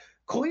 but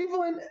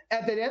Cleveland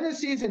at the end of the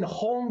season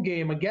home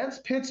game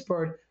against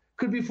Pittsburgh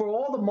could be for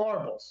all the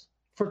marbles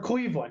for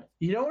Cleveland.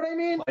 You know what I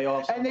mean?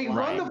 And they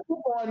run the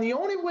football, and the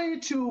only way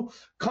to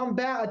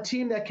combat a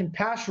team that can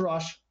pass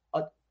rush,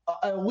 an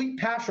elite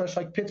pass rush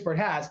like Pittsburgh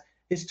has,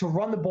 is to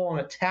run the ball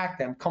and attack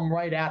them, come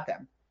right at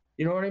them.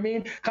 You know what I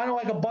mean? Kind of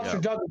like a Buster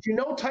Douglas. You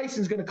know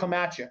Tyson's going to come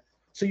at you.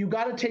 So you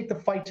got to take the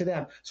fight to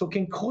them. So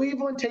can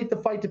Cleveland take the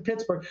fight to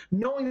Pittsburgh,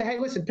 knowing that, hey,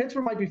 listen,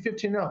 Pittsburgh might be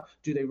 15-0.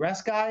 Do they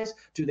rest guys?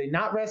 Do they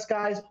not rest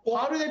guys?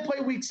 How do they play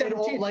Week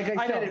 17? Like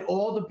I said, it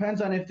all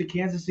depends on if the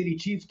Kansas City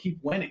Chiefs keep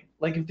winning.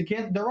 Like if they're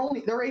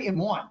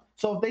 8-1.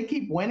 So if they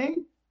keep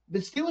winning, the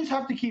Steelers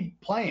have to keep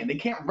playing. They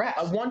can't rest.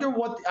 I wonder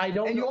what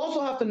And you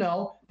also have to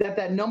know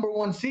that number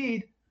one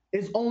seed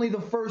is only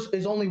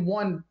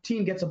one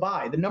team gets a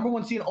bye. The number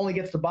one seed only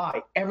gets the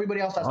bye. Everybody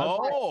else has to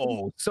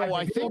bye. So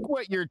I think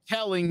what you're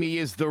telling me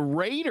is the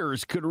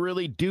Raiders could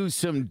really do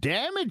some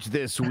damage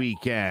this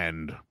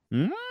weekend.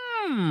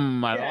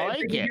 I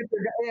like it.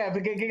 If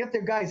they can get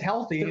their guys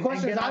healthy. The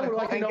question is, I would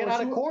like to know get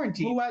out of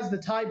quarantine. Who has the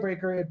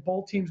tiebreaker if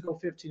both teams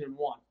go 15-1?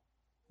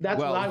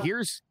 That's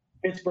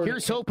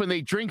here's hoping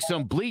they drink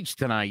some bleach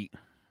tonight.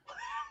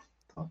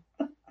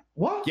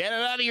 What? Get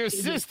it out of your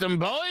system,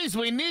 boys.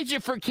 We need you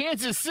for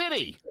Kansas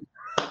City.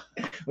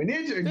 We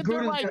need you.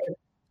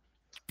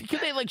 Can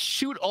they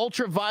shoot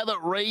ultraviolet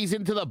rays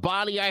into the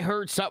body? I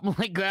heard something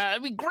like that.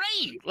 That'd be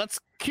great. Let's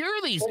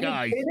cure these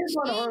guys. It is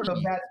unheard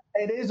of that.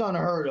 It is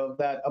unheard of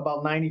that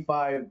about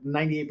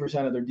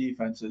 98% of their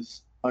defense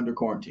is under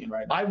quarantine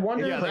right now. I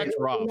wonder. Yeah, that's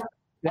rough.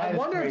 I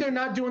wonder if they're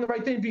not doing the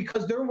right thing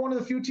because they're one of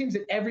the few teams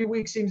that every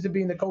week seems to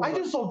be in the COVID. I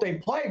just hope they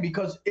play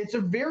because it's a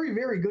very,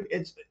 very good.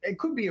 It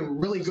could be a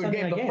really good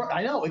game.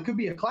 I know it could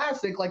be a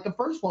classic. Like the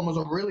first one was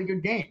a really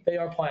good game. They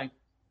are playing.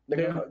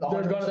 They are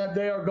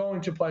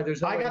going to play.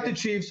 I got the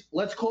Chiefs.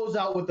 Let's close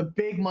out with the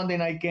big Monday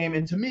night game.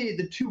 And to me,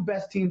 the two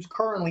best teams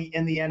currently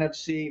in the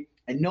NFC.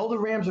 I know the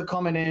Rams are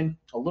coming in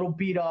a little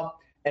beat up.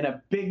 And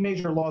a big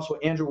major loss with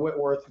Andrew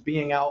Whitworth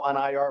being out on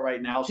IR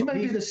right now. So he might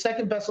be the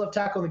second best left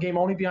tackle in the game,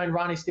 only behind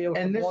Ronnie Stanley.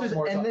 And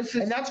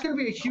that's going to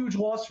be a huge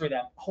loss for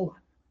them. Hold on.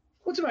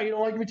 What's the matter? You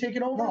don't like me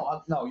taking over?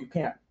 No, you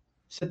can't.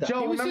 Sit down.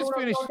 Joe,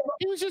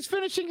 he was just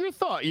finishing your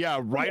thought. Yeah,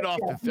 right off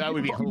the that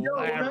would be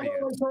hilarious. Remember when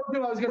I told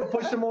you I was going to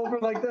push him over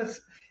like this?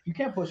 You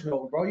can't push me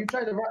over, bro. You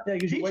tried to.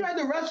 He tried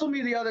to wrestle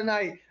me the other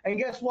night, and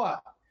guess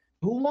what?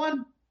 Who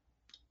won?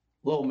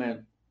 Low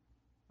man,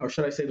 or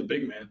should I say the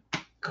big man?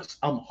 Because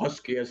I'm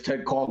husky, as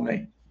Ted called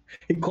me.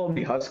 He called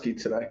me husky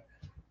today.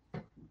 I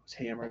was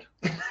hammered.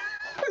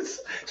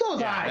 So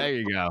was I. There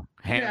you go.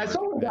 Hammered. Yeah,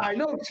 so was I.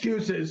 No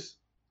excuses.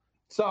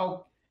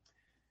 So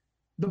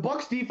the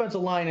Bucs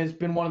defensive line has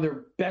been one of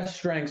their best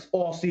strengths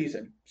all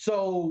season.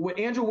 So with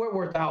Andrew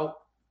Whitworth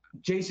out,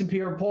 Jason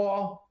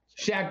Pierre-Paul,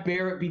 Shaq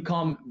Barrett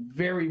become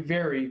very,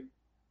 very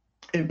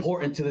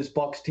important to this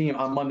Bucs team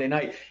on Monday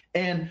night.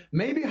 And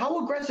maybe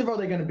how aggressive are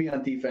they going to be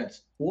on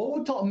defense?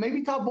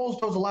 Maybe Todd Bowles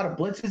throws a lot of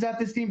blitzes at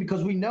this team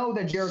because we know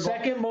that Jared Goff,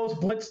 second most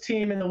blitz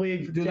team in the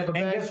league. And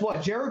guess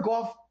what? Jared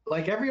Goff,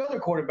 like every other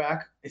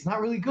quarterback, is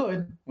not really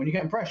good when you're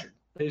getting pressured.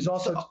 He's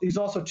also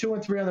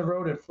 2-3 on the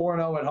road and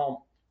 4-0 at home.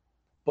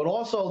 But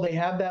also they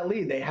have that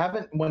lead.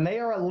 When they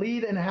are a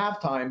lead in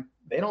halftime,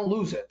 they don't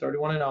lose it.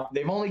 31-0.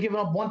 They've only given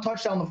up one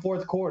touchdown in the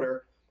fourth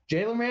quarter.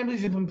 Jalen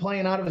Ramsey's been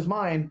playing out of his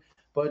mind.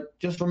 But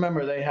just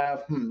remember, they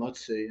have,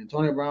 let's see,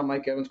 Antonio Brown,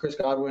 Mike Evans, Chris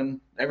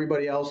Godwin,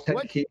 everybody else.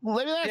 Let me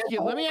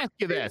ask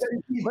you this.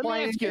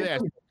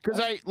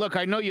 Because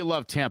I know you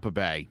love Tampa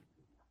Bay.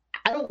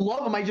 I don't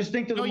love them. I just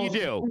think they're the most. No,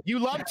 you do. You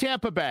love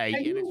Tampa Bay,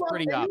 and it's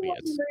pretty obvious. You love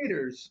the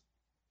Raiders.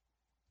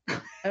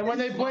 And when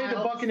they play, the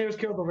Buccaneers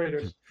kill the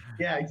Raiders.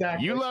 Yeah,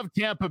 exactly. You love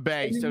Tampa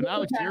Bay, so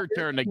now it's your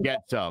turn to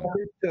get some.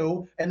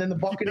 And then the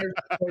Buccaneers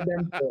play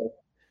them too.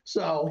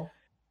 So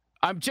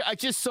I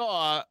just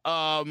saw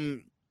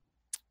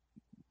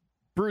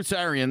Bruce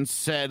Arians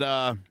said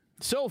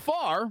so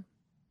far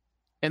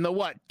in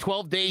the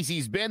 12 days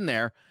he's been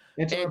there,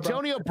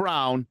 Antonio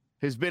Brown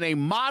has been a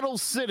model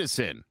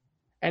citizen.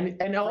 And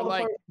all the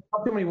players,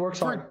 he works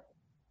hard.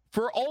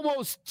 For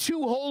almost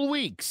 2 whole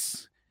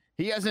weeks.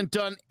 He hasn't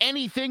done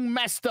anything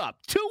messed up.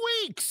 2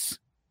 weeks.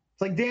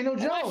 It's like Daniel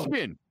Jones.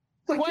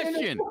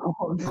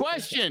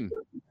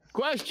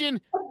 Question.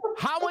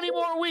 How many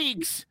more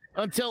weeks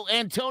until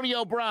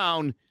Antonio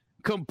Brown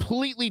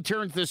completely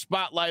turns the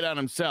spotlight on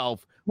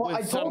himself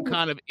with some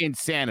kind of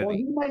insanity? Well,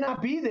 he might not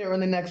be there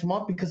in the next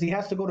month because he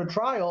has to go to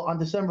trial on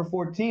December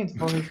 14th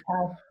for his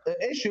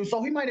issue,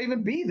 so he might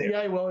even be there.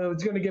 Yeah, well,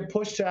 it's going to get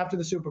pushed to after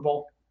the Super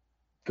Bowl.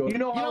 In the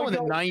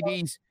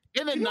 90s,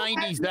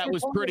 that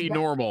was pretty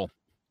normal.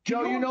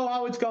 Joe, you know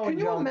how it's going.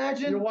 Can you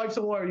imagine? Your wife's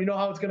a lawyer. You know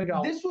how it's going to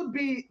go. This would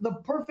be the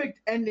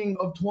perfect ending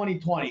of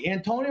 2020.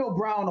 Antonio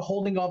Brown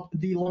holding up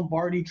the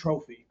Lombardi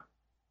Trophy.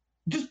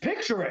 Just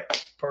picture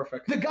it.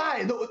 Perfect. The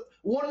guy,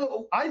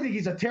 I think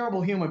he's a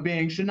terrible human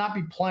being, should not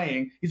be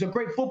playing. He's a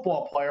great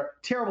football player,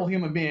 terrible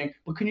human being.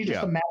 But can you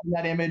just imagine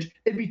that image?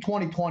 It'd be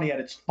 2020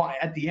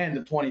 at the end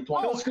of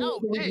 2020.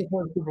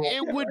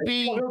 It would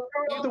be.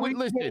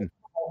 Listen.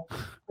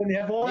 When you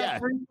have all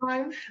that free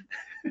time.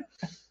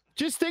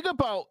 Just think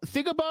about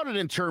it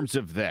in terms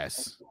of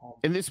this,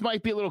 and this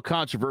might be a little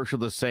controversial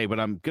to say, but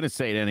I'm going to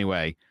say it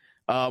anyway.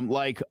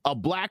 Like a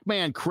black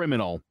man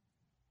criminal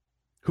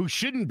who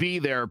shouldn't be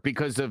there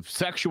because of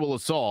sexual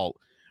assault,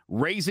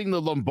 raising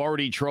the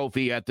Lombardi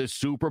Trophy at the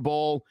Super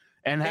Bowl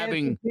and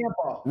having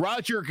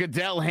Roger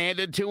Goodell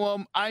handed to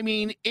him. I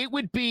mean, it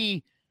would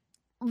be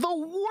the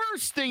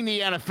worst thing the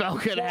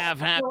NFL could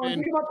have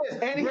happen.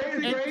 It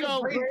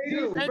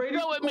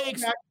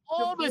makes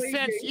all the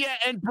sense. Yeah,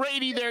 and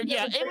Brady there.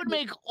 Yeah, it would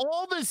make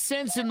all the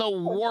sense in the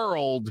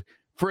world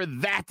for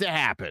that to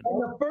happen.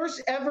 And the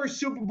first ever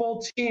Super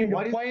Bowl team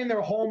to play in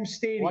their home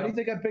stadium. Why do you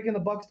think I'm picking the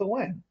Bucs to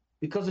win?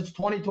 Because it's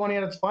 2020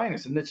 at its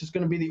finest, and it's just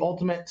going to be the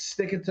ultimate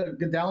stick it to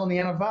Goodell in the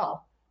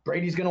NFL.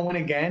 Brady's going to win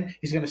again.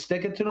 He's going to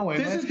stick it to New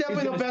England. This is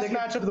definitely the best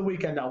matchup of the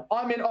weekend, though.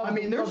 I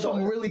mean, there's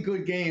some really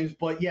good games,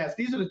 but yes,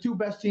 these are the 2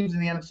 best teams in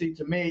the NFC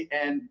to me,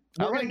 and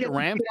we're going to get the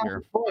Rams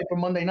here for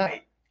Monday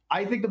night.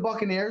 I think the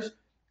Buccaneers.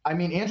 I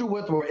mean, Andrew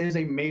Whitworth is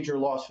a major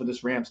loss for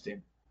this Rams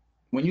team.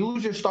 When you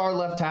lose your star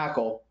left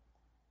tackle,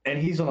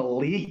 and he's an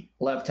elite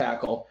left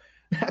tackle,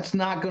 that's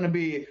not going to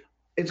be.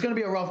 It's going to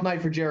be a rough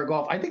night for Jared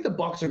Goff. I think the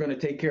Bucs are going to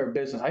take care of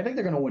business. I think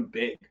they're going to win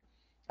big.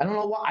 I don't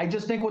know why. I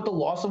just think with the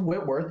loss of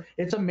Whitworth,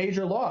 it's a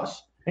major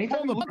loss. Well,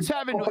 the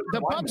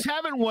Bucs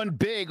haven't won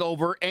big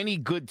over any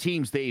good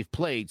teams they've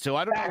played, so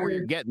I don't know where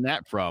you're getting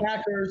that from.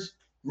 Packers,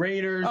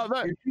 Raiders.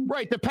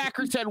 Right, the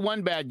Packers had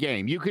one bad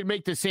game. You could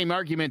make the same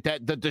argument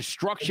that the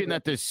destruction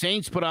that the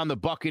Saints put on the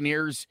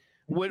Buccaneers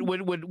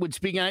would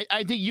speak. I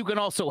think you can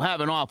also have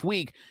an off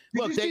week.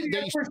 Look, Steve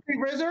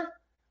Rizzer?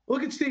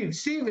 Look at Steve.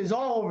 Steve is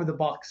all over the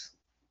Bucs.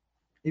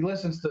 People are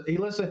starting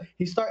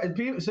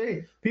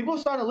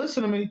to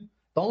listen to me.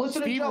 Don't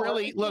listen Steve to Joe.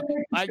 Really, look,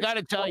 I got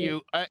to tell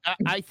you,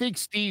 I think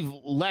Steve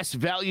less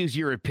values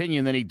your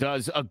opinion than he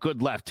does a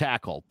good left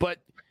tackle. But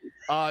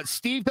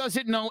Steve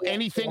doesn't know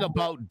anything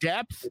about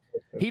depth.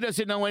 He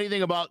doesn't know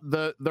anything about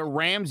the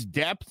Rams'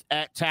 depth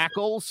at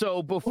tackle.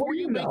 So before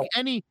you make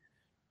any –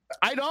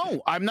 I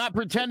don't. I'm not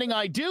pretending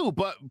I do.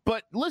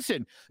 But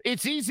listen,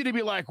 it's easy to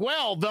be like,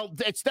 well,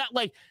 it's not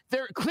like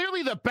they're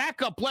clearly the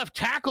backup left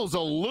tackle's a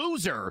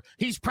loser.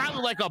 He's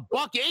probably like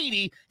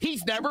 $180.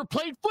 He's never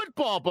played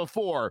football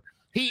before.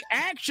 He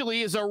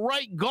actually is a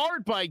right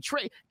guard by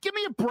trade. Give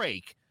me a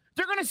break.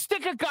 They're going to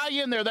stick a guy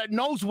in there that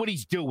knows what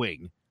he's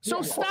doing.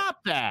 So stop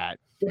that.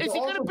 Is he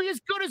going to be as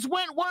good as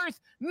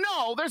Wentworth?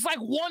 No, there's like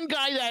one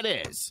guy that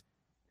is.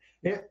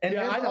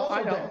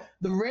 I know.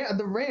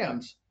 The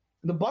Rams.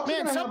 The Bucs.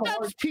 Man,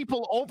 sometimes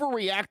people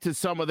overreact to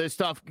some of this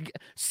stuff.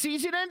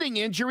 Season-ending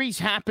injuries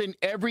happen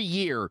every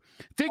year.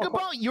 Think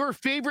about your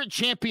favorite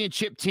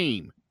championship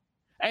team,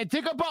 and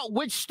think about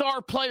which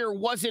star player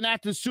wasn't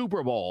at the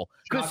Super Bowl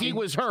because he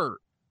was hurt.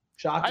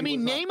 I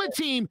mean, name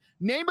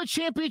a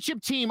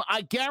championship team.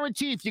 I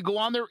guarantee if you go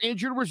on their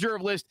injured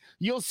reserve list,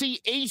 you'll see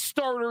a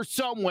starter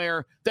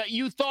somewhere that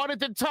you thought at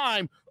the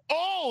time,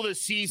 oh, the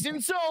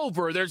season's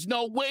over. There's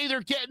no way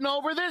they're getting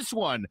over this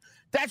one.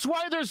 That's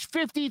why there's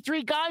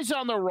 53 guys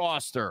on the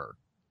roster.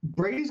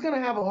 Brady's going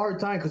to have a hard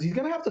time because he's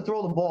going to have to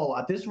throw the ball a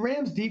lot. This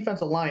Rams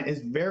defensive line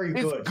is very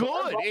good. It's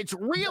good. It's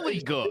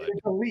really good.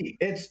 It's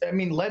elite.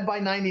 Led by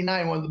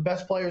 99, one of the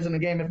best players in the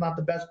game, if not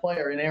the best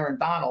player in Aaron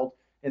Donald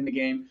in the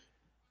game.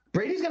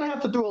 Brady's going to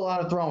have to do a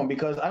lot of throwing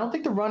because I don't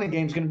think the running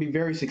game is going to be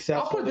very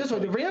successful. I'll put it this way.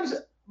 The Rams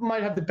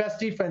might have the best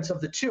defense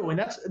of the two, and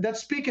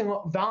that's speaking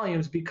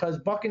volumes because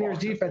Buccaneers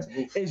defense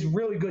is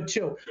really good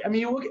too. I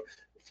mean, you look at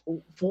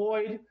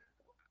Floyd.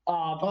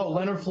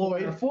 Leonard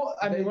Floyd.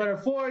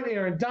 Leonard Floyd,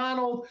 Aaron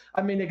Donald.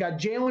 I mean, they got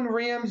Jalen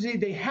Ramsey.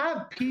 They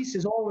have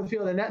pieces all over the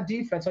field, and that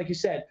defense, like you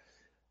said,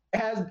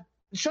 has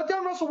shut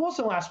down Russell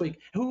Wilson last week,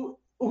 who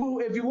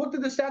if you looked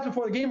at the stats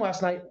before the game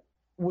last night,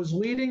 was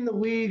leading the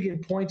league in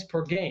points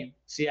per game,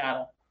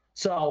 Seattle.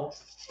 So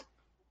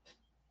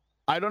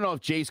I don't know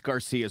if Jace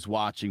Garcia is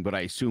watching, but I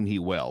assume he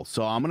will.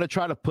 So I'm going to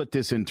try to put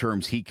this in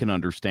terms he can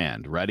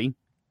understand. Ready?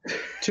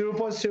 2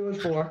 + 2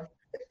 is 4.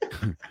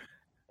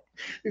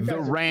 The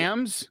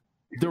Rams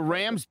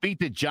beat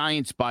the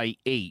Giants by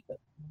 8.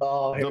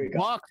 The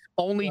Bucs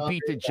only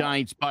beat the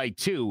Giants by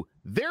 2.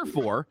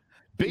 Therefore,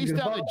 based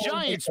on the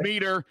Giants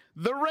meter,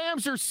 the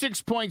Rams are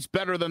 6 points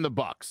better than the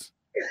Bucs.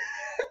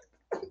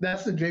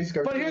 That's the Jace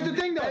Garcia. But here's the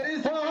thing, though. That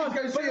is the Jace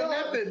Garcia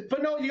method.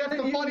 But no, you got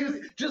the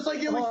funniest. Just like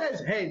he always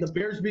says, hey, the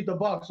Bears beat the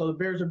Bucs, so the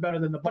Bears are better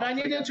than the Bucs. But I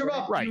need to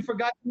interrupt. Right. You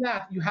forgot the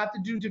math. You have to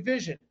do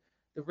division.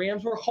 The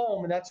Rams were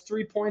home, and that's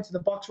 3 points, and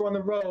the Bucs were on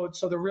the road,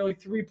 so they're really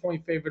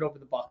 3-point favorite over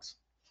the Bucs.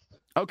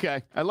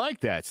 Okay, I like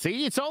that.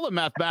 See, it's all a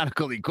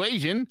mathematical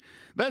equation.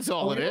 That's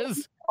all it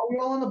is. Are we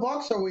all in the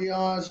Bucs? Or are we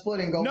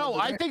splitting? No,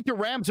 I think the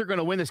Rams are going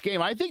to win this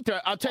game. I think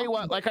I'll tell you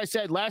what. Like I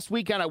said last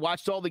weekend, I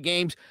watched all the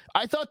games.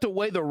 I thought the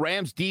way the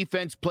Rams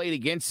defense played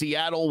against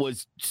Seattle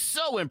was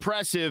so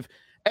impressive.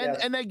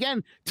 And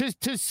again,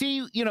 to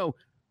see,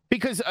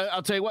 because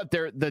I'll tell you what,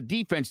 the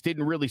defense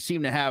didn't really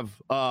seem to have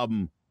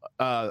an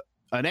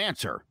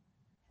answer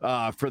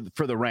for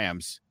the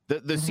Rams. The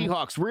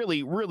Seahawks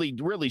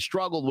really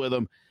struggled with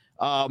them.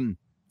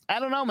 I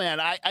don't know, man.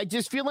 I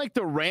just feel like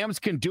the Rams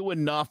can do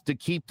enough to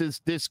keep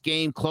this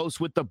game close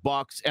with the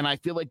Bucs, and I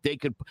feel like they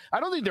could. I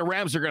don't think the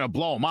Rams are going to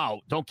blow them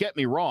out. Don't get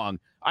me wrong.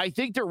 I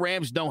think the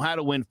Rams know how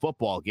to win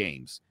football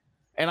games,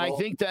 and I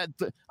think that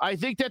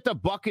the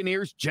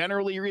Buccaneers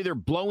generally are either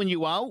blowing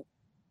you out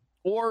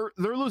or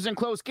they're losing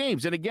close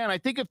games. And again, I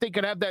think if they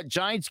could have that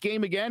Giants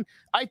game again,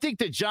 I think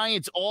the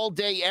Giants all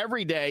day,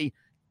 every day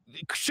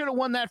should have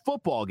won that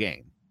football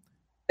game.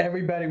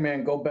 Every betting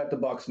man, go bet the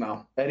Bucs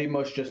now. Eddie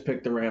Mush just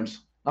picked the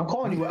Rams. I'm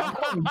calling you Billy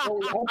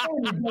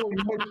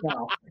Mush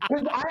now.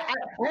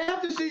 I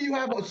have to see you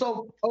have.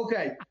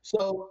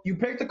 So you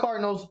picked the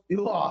Cardinals.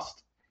 You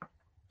lost.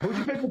 Who'd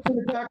you pick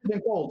between the Packers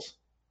and Colts?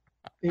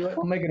 He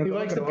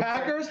likes the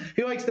Packers.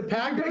 He likes the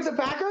Packers. The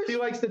Packers. He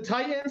likes the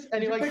Titans,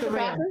 and he likes the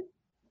Rams.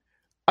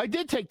 I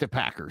did take the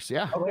Packers.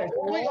 Yeah. Okay.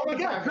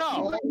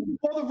 No.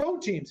 All the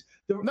road teams.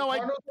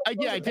 I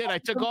did. I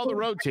took all the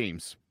road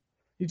teams.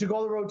 You took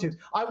all the road teams.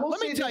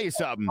 Let me tell you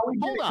something.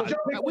 Hold on.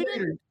 We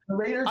didn't. The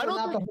Raiders I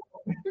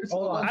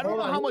don't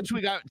know how much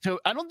we got to.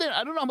 I don't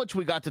know how much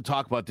we got to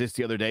talk about this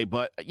the other day.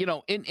 But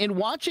in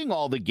watching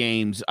all the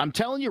games, I'm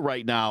telling you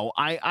right now,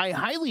 I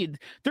highly.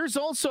 There's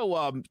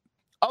also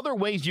other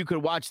ways you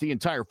could watch the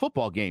entire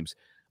football games.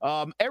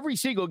 Every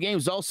single game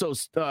is also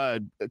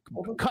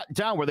cut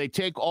down where they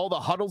take all the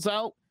huddles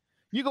out.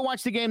 You can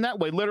watch the game that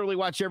way, literally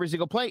watch every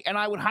single play. And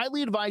I would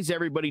highly advise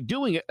everybody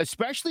doing it,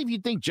 especially if you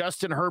think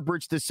Justin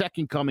Herbert's the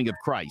second coming of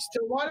Christ.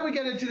 So why do we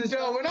get into this?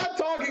 No, we're not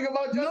talking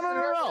about Justin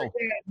Herbert.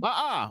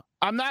 No.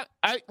 I'm not.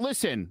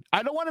 Listen,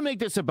 I don't want to make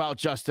this about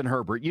Justin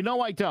Herbert. You know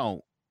I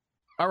don't.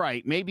 All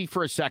right, maybe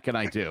for a second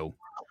I do.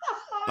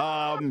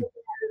 How's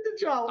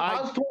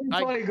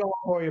 2020 going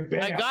for you,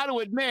 Ben? I got to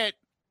admit,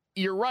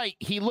 you're right.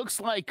 He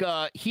looks like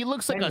a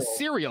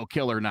serial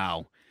killer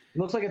now. He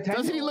looks like a 10-year-old.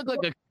 Doesn't he look like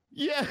a...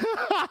 Yeah.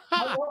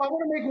 I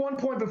want to make one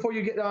point before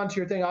you get on to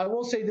your thing. I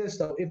will say this,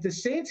 though. If the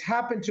Saints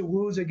happen to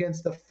lose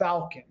against the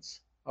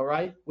Falcons, all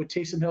right, with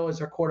Taysom Hill as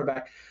their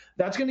quarterback,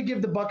 that's going to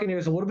give the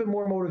Buccaneers a little bit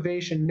more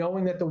motivation,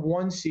 knowing that the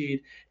 1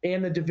 seed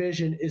and the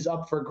division is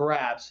up for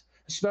grabs,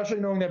 especially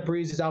knowing that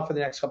Breeze is out for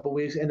the next couple of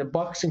weeks and the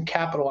Bucs can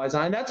capitalize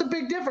on it. And that's a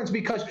big difference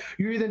because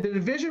you're either the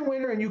division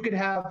winner and you could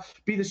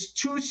be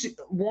the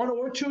 1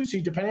 or 2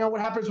 seed, depending on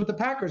what happens with the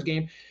Packers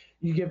game.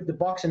 You give the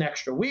Bucs an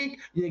extra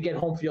week. You get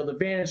home field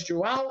advantage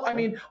throughout. I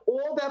mean,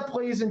 all that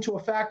plays into a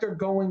factor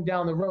going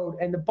down the road.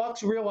 And the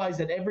Bucs realize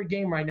that every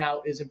game right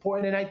now is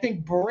important. And I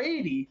think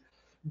Brady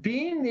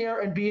being there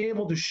and being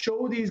able to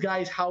show these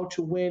guys how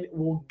to win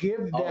will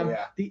give them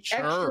the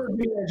extra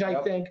advantage, I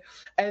think.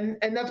 And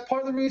that's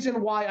part of the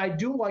reason why I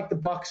do like the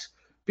Bucks,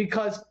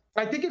 because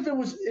I think if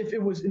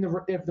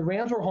the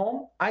Rams were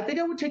home, I think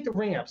I would take the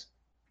Rams,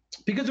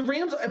 because the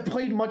Rams have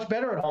played much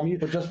better at home.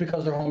 But just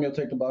because they're home, you'll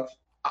take the Bucks?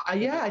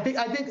 I think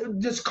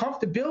just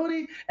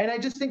comfortability, and I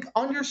just think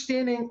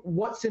understanding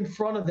what's in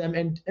front of them,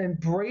 and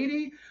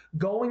Brady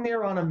going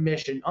there on a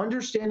mission,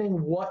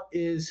 understanding what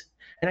is,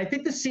 and I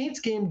think the Saints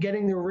game,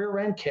 getting their rear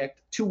end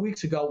kicked 2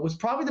 weeks ago, was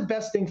probably the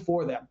best thing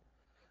for them.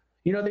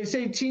 You know, they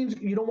say teams,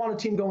 you don't want a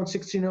team going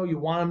 16-0. You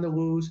want them to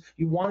lose.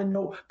 You want to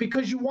know,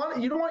 because you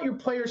don't want your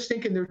players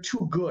thinking they're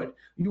too good.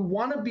 You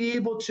want to be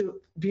able to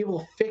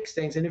fix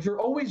things. And if you're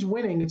always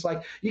winning, it's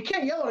like you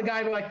can't yell at a guy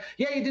and be like,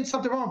 "Yeah, you did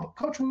something wrong, but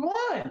coach, we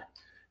won."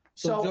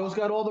 So Joe's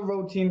got all the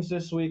road teams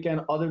this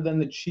weekend, other than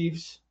the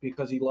Chiefs,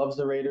 because he loves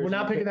the Raiders. We're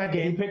not picking that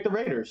game. He picked the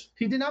Raiders.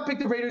 He did not pick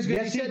the Raiders.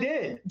 Yes, he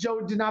did. Joe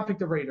did not pick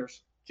the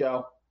Raiders.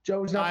 Joe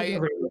is not picking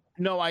the Raiders.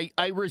 No, I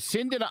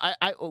rescinded.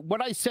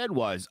 What I said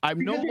was I'm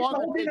no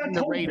longer taking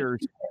the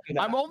Raiders.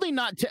 I'm only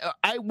not.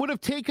 I would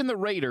have taken the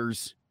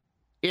Raiders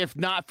if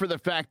not for the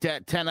fact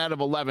that 10 out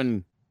of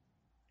 11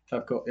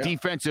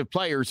 defensive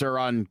players are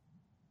on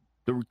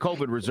the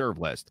COVID reserve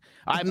list.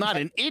 I'm not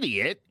an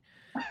idiot.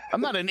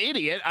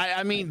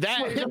 I mean,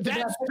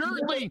 that's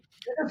certainly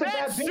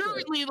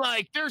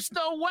like, there's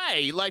no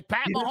way. Like,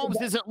 Pat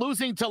Mahomes isn't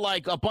losing to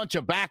like a bunch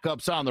of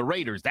backups on the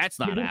Raiders. That's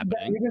not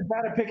happening. You're just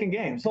bad at picking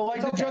games. So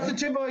like Justin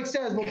Timberlake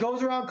says, what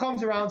goes around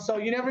comes around. So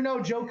you never know.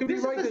 Joe could be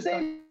right this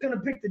time. Going to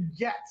pick the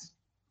Jets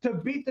to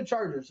beat the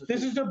Chargers.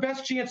 This is their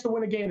best chance to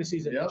win a game this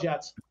season. The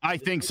Jets. I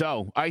think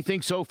so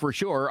for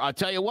sure. I'll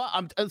tell you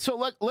what.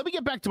 Let me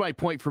get back to my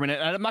point for a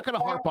minute. And I'm not going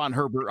to harp on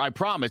Herbert. I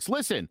promise.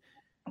 Listen.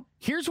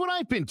 Here's what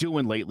I've been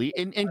doing lately,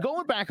 and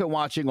going back and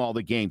watching all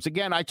the games.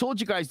 Again, I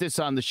told you guys this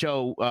on the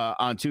show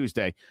on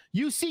Tuesday.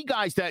 You see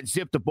guys that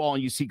zip the ball,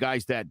 and you see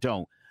guys that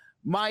don't.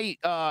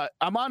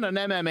 I'm on an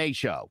MMA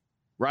show,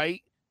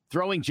 right?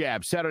 Throwing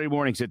Jabs, Saturday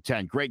mornings at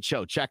 10. Great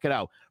show. Check it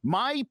out.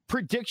 My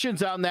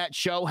predictions on that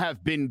show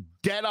have been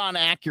dead on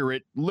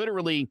accurate,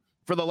 literally,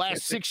 for the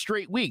last 6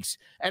 straight weeks.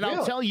 And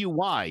I'll tell you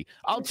why.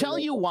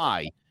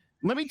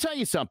 Let me tell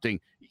you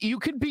something. You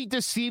could be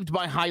deceived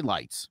by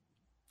highlights.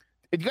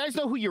 Do you guys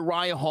know who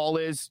Uriah Hall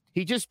is?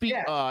 He just beat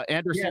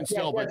Anderson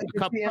Silva a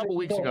couple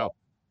weeks ago.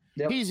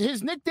 Yep.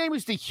 His nickname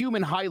is the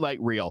human highlight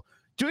reel.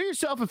 Do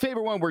yourself a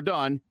favor when we're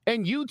done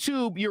and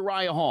YouTube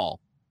Uriah Hall.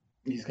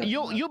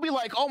 You'll be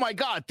like, oh my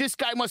God, this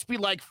guy must be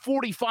like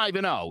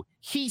 45-0.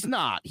 He's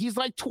not. He's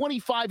like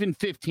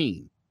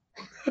 25-15.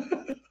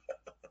 You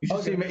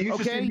should see me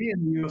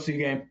in the UFC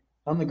game.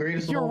 I'm the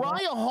greatest.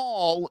 Uriah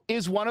Hall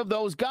is one of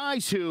those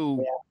guys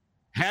who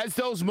has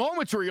those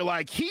moments where you're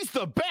like, he's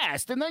the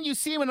best. And then you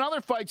see him in other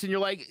fights and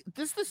you're like,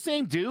 this is the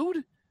same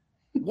dude?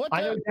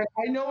 I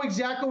know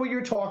exactly what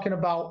you're talking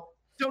about.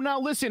 So now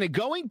listen, and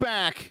going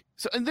back,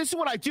 and this is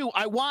what I do.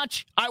 I'll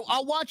watch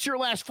your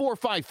last 4 or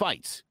 5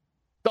 fights.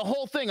 The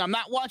whole thing. I'm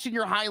not watching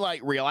your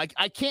highlight reel. I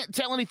can't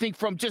tell anything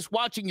from just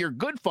watching your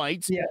good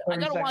fights. Yeah, I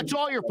got to watch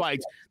all your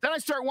fights. Then I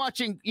start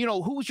watching,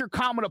 who's your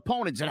common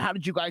opponents and how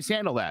did you guys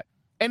handle that?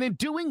 And in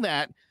doing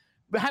that,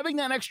 having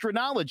that extra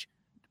knowledge,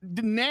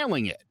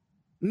 nailing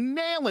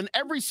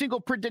every single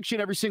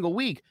prediction every single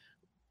week.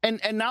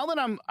 And now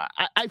that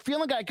I feel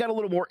like I got a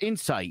little more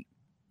insight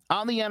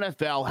on the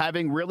NFL,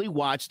 having really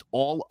watched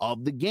all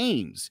of the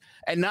games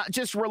and not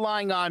just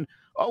relying on,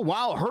 oh,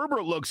 wow,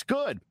 Herbert looks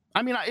good.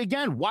 I mean,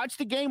 again, watch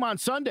the game on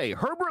Sunday.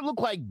 Herbert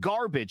looked like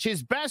garbage.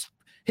 His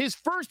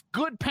first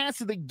good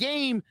pass of the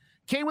game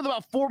came with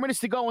about 4 minutes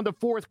to go in the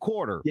fourth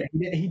quarter. Yeah,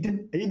 he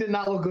did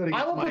not look good against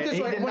Miami. I will put this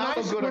way.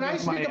 When I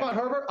speak about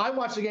Herbert, I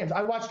watch the games.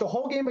 I watched the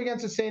whole game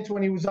against the Saints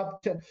when he was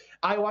up 10.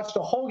 I watched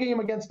the whole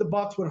game against the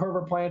Bucs with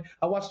Herbert playing.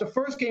 I watched the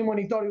first game when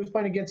he thought he was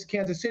playing against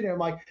Kansas City. I'm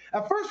like,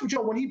 at first,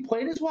 Joe, when he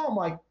played as well, I'm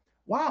like,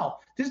 wow,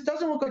 this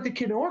doesn't look like the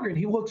kid in Oregon.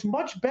 He looks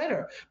much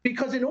better.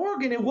 Because in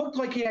Oregon, it looked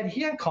like he had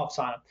handcuffs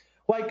on him.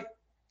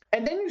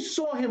 And then you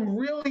saw him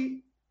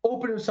really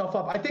open himself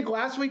up. I think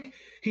last week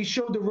he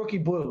showed the rookie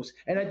blues,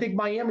 and I think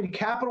Miami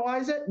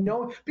capitalized it.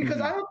 No, because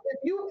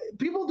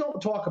people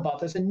don't talk about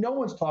this, and no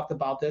one's talked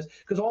about this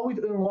because all we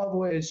in love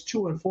with is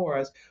 2 and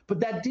 4s. But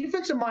that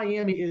defense in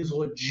Miami is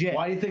legit.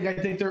 Why do you think I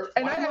think they're?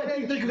 And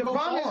the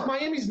problem is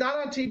Miami's not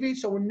on TV,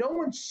 so when no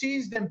one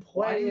sees them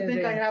play, why do you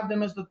think I have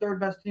them as the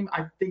 3rd best team?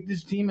 I think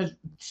this team is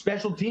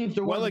special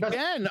teams. Well,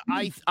 again,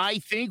 I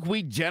think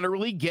we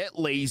generally get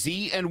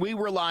lazy and we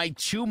rely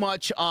too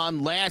much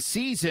on last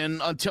season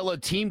until a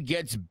team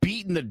gets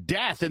beaten to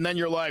death, and then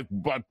you're like,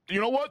 but you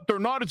know what? They're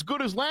not as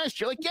good as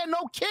last year. Like, yeah,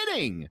 no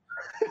kidding.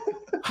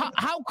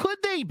 How could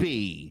they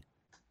be?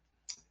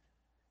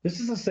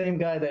 This is the same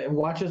guy that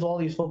watches all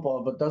these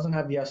football but doesn't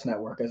have Yes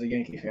Network as a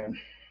Yankee fan.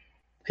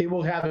 He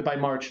will have it by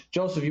March.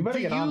 Joseph, you better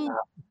get on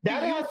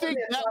that. Do you think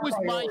that was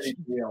my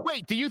 –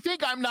 wait, do you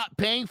think I'm not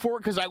paying for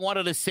it because I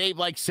wanted to save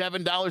like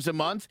 $7 a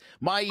month?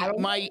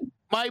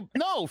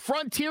 No,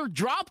 Frontier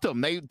dropped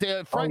them.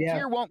 The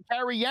Frontier won't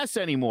carry Yes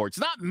anymore. It's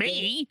not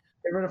me.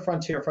 Get rid of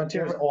Frontier.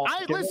 Frontier is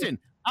awesome. Listen,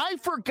 I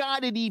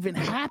forgot it even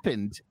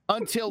happened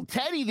until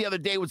Teddy the other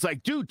day was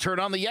like, dude, turn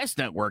on the Yes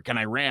Network. And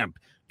I ran,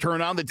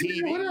 turn on the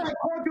TV.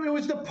 It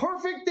was the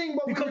perfect thing.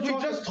 Because we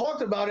just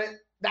talked about it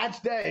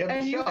that day.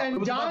 And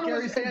Don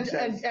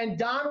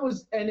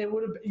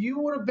you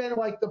would have been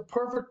like the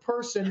perfect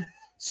person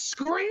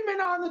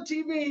screaming on the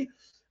TV.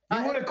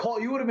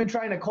 You would have been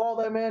trying to call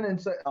them in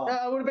and say,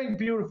 it would have been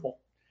beautiful.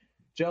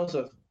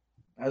 Joseph,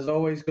 as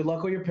always, good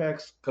luck with your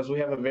picks because we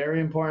have a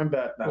very important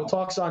bet now. We'll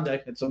talk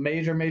Sunday. It's a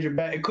major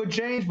bet. It could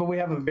change, but we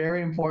have a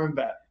very important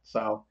bet.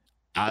 So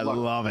I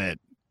love it.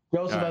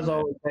 Joseph, as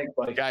always, thanks,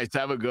 buddy. Guys,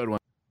 have a good one.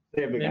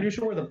 Maybe you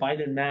should wear the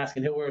Biden mask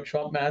and he'll wear a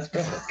Trump mask.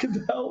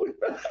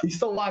 He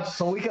still watches,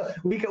 so we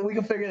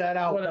can figure that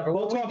out. Whatever.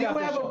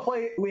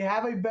 We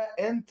have a bet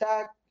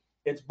intact.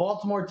 It's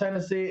Baltimore,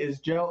 Tennessee.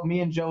 Is me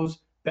and Joe's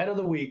bet of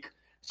the week.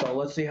 So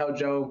let's see how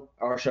Joe,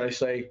 or should I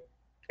say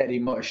Eddie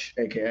Mush,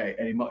 aka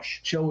Eddie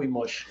Mush, Joey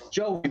Mush.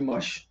 Eddie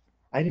Mush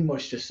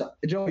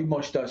Joey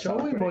Mush does.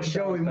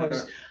 Joey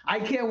Mush. I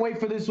can't wait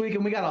for this week,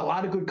 and we got a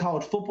lot of good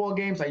college football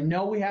games. I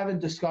know we haven't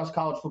discussed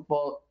college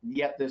football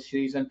yet this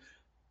season,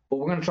 but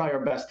we're going to try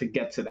our best to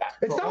get to that.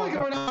 It's not like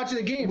we're not watching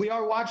the games. We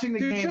are watching the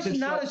games. There's just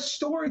not a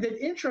story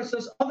that interests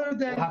us other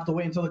than... We'll have to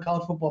wait until the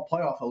college football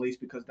playoff, at least,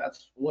 because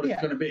that's what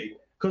it's going to be.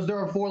 Because there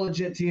are 4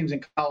 legit teams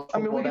in college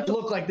football that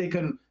look like they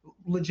can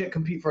legit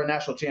compete for a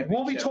national championship.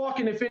 We'll be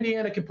talking if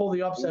Indiana can pull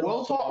the upset.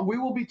 We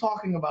will be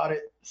talking about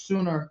it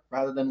sooner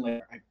rather than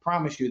later. I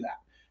promise you that.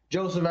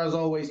 Joseph, as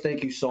always,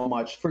 thank you so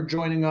much for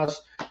joining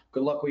us.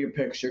 Good luck with your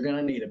picks. You're going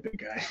to need it, big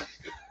guy.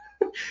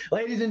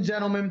 Ladies and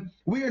gentlemen,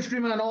 we are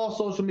streaming on all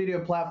social media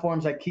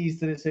platforms at Keys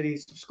to the City.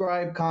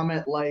 Subscribe,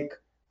 comment, like,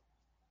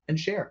 and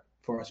share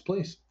for us,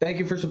 please. Thank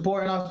you for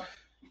supporting us.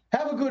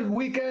 Have a good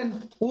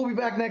weekend. We'll be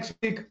back next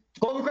week.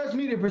 Clovercrest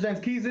Media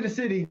presents Keys to the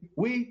City.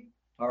 We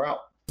are out.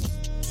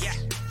 Yeah.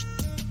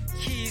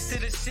 Keys to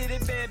the city,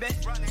 baby.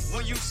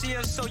 When you see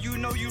us, so you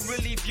know you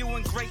really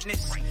viewing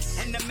greatness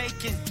in the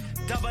making.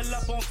 Double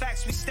up on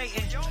facts we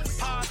stating.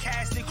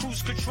 Podcasting,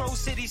 cruise control,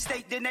 city,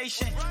 state, the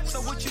nation. So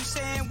what you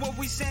saying, what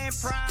we saying,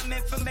 prime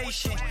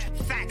information.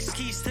 Facts,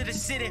 keys to the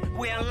city,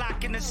 we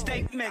unlocking the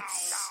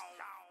statements.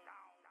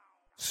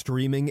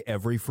 Streaming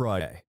every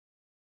Friday.